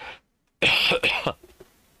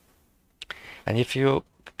 And if you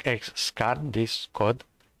scan this code,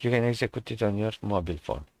 you can execute it on your mobile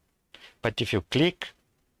phone. But if you click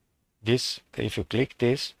this,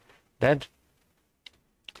 then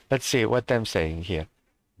let's see what I'm saying here.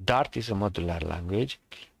 Dart is a modular language,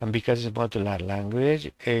 and because it's a modular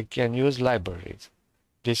language, it can use libraries.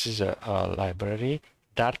 This is a library,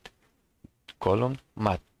 Dart column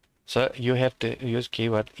math. So you have to use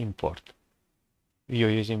keyword import. You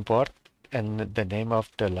use import and the name of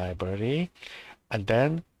the library, and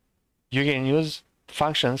then you can use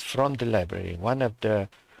functions from the library. One of the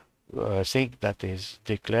things that is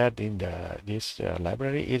declared in this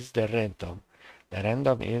library is the random. The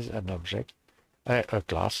random is an object, a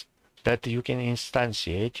class that you can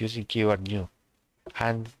instantiate using keyword new.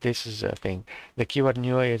 And this is a thing. The keyword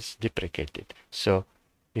new is deprecated. So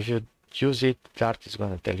if you use it, Dart is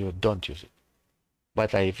going to tell you don't use it.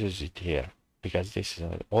 But I've used it here because this is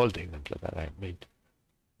an old example that I made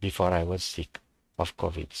before I was sick. of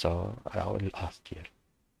COVID, so last year.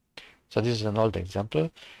 So this is an old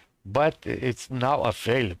example, but it's now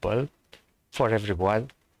available for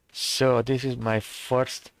everyone. So this is my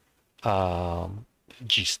first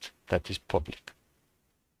gist that is public.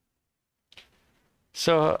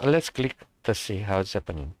 So let's click to see how it's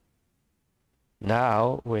happening.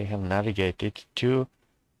 Now we have navigated to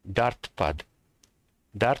Dartpad.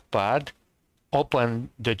 Dartpad, open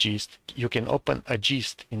the gist. You can open a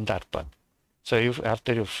gist in Dartpad. So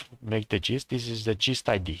after you make the gist, this is the gist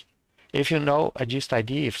ID. If you know a gist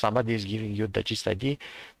ID, if somebody is giving you the gist ID,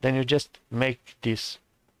 then you just make this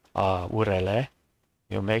URL.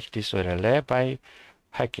 You make this URL by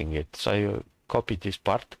hacking it. So you copy this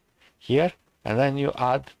part here, and then you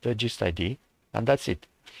add the gist ID, and that's it.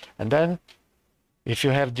 And then if you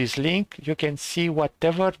have this link, you can see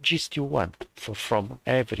whatever gist you want from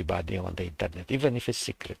everybody on the internet, even if it's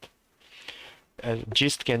secret.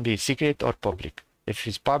 Gist can be secret or public. If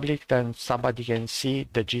it's public, then somebody can see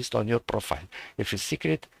the gist on your profile. If it's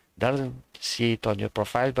secret, doesn't see it on your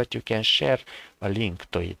profile, but you can share a link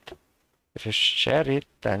to it. If you share it,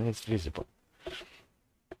 then it's visible.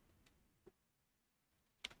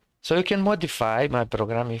 So you can modify my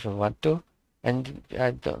program if you want to, and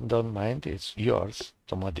I don't mind, it's yours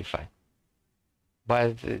to modify.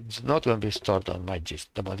 But it's not going to be stored on my gist.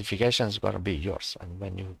 The modification is going to be yours, and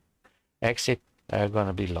when you exit, they're going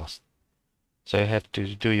to be lost. So you have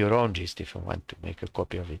to do your own gist if you want to make a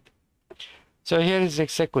copy of it. So here is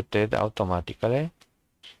executed automatically.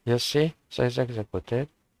 You see? So it's executed.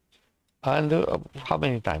 And how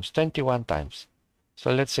many times? 21 times.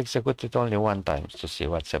 So let's execute it only one time to see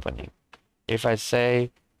what's happening. If I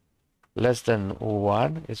say less than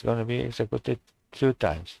 1, it's going to be executed 2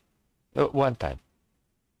 times. 1 time.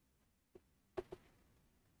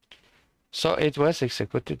 So it was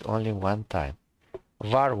executed only 1 time.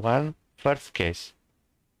 var1 first case.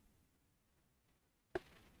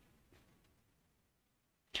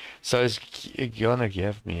 So it's gonna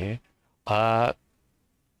give me a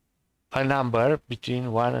number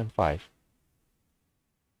between 1 and 5.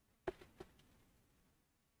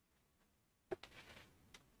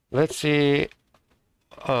 Let's see.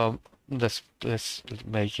 Let's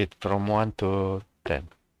make it from 1 to 10,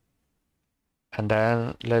 and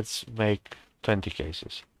then let's make 20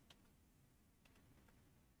 cases.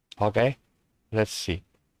 Okay, let's see.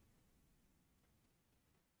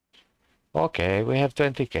 Okay, we have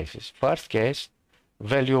 20 cases. First case,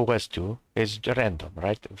 value was 2. It's random,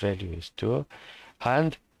 right? Value is 2,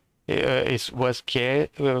 and it was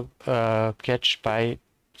catched by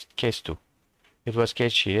case 2. It was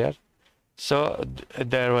catched here. So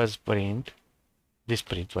there was print. This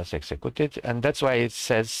print was executed, and that's why it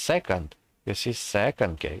says second. You see,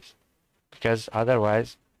 second case, because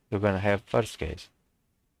otherwise you're going to have first case.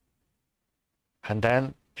 And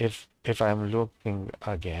then if I'm looking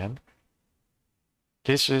again,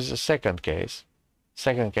 this is a second case.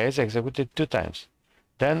 Second case executed 2 times.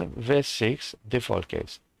 Then v6 default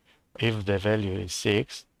case. If the value is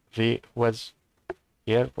 6, v was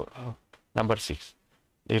here number 6.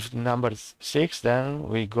 If number 6, then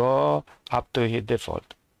we go up to hit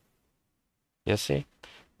default. You see?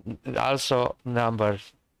 Also number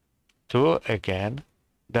 2 again,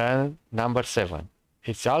 then number 7.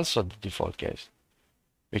 It's also the default case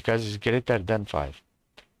because it's greater than 5.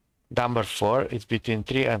 Number 4 is between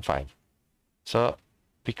 3 and 5. So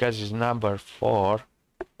because it's number 4,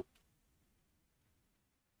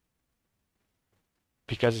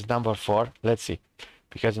 let's see.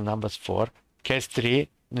 Because it's number 4, case 3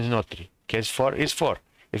 is not 3. Case 4 is 4.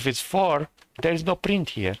 If it's 4, there is no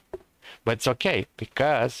print here. But it's okay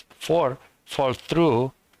because 4 fall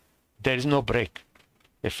through, there is no break.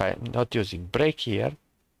 If I'm not using break here,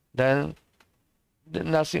 then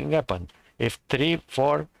nothing happened. If 3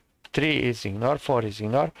 is ignored, 4 is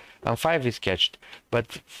ignored, and 5 is catched.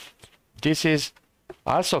 But this is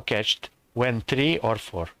also catched when 3 or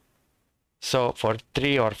 4. So for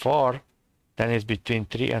 3 or 4, then it's between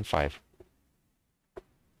 3 and 5.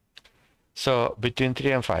 So between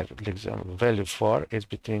 3 and 5, for example, value 4 is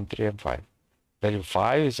between 3 and 5. Value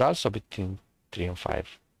 5 is also between 3 and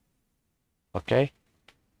 5. Okay?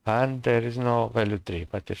 And there is no value 3.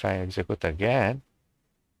 But if I execute again,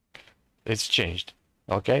 it's changed.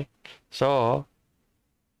 Okay? So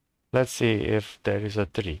let's see if there is a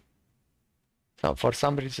 3. So for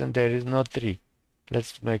some reason there is no 3.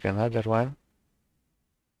 Let's make another one.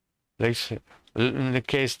 Let's in the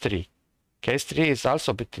case 3. Case 3 is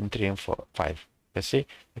also between 3 and 5. You see?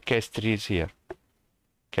 The case 3 is here.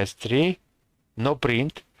 Case 3, no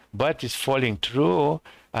print, but it's falling through,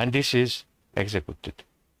 and this is executed.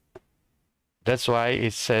 That's why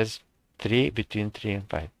it says 3 between 3 and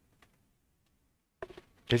 5.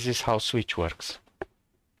 This is how switch works.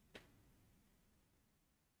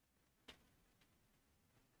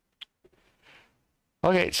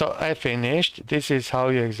 Okay, so I finished. This is how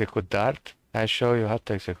you execute Dart. I show you how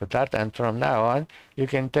to execute Dart, and from now on you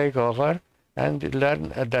can take over and learn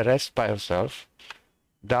the rest by yourself.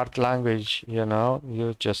 Dart language, you know,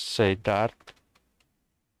 you just say Dart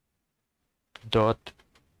dot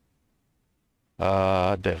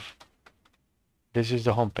dev. This is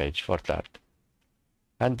the homepage for Dart,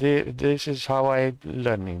 and this is how I'm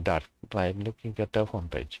learning Dart by looking at the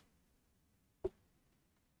homepage.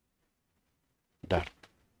 Dart,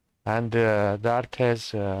 and Dart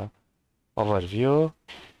has overview,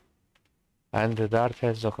 and Dart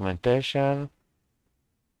has documentation,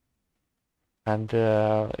 and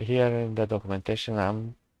here in the documentation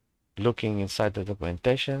I'm looking inside the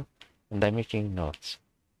documentation and I'm making notes,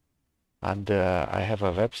 and I have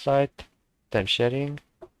a website that I'm sharing,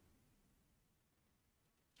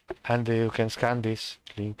 and you can scan this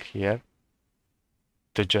link here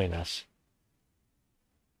to join us.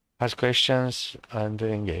 Ask questions and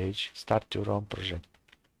engage. Start your own project.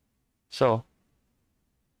 So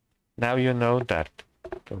now you know that.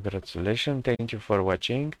 Congratulations. Thank you for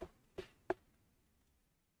watching.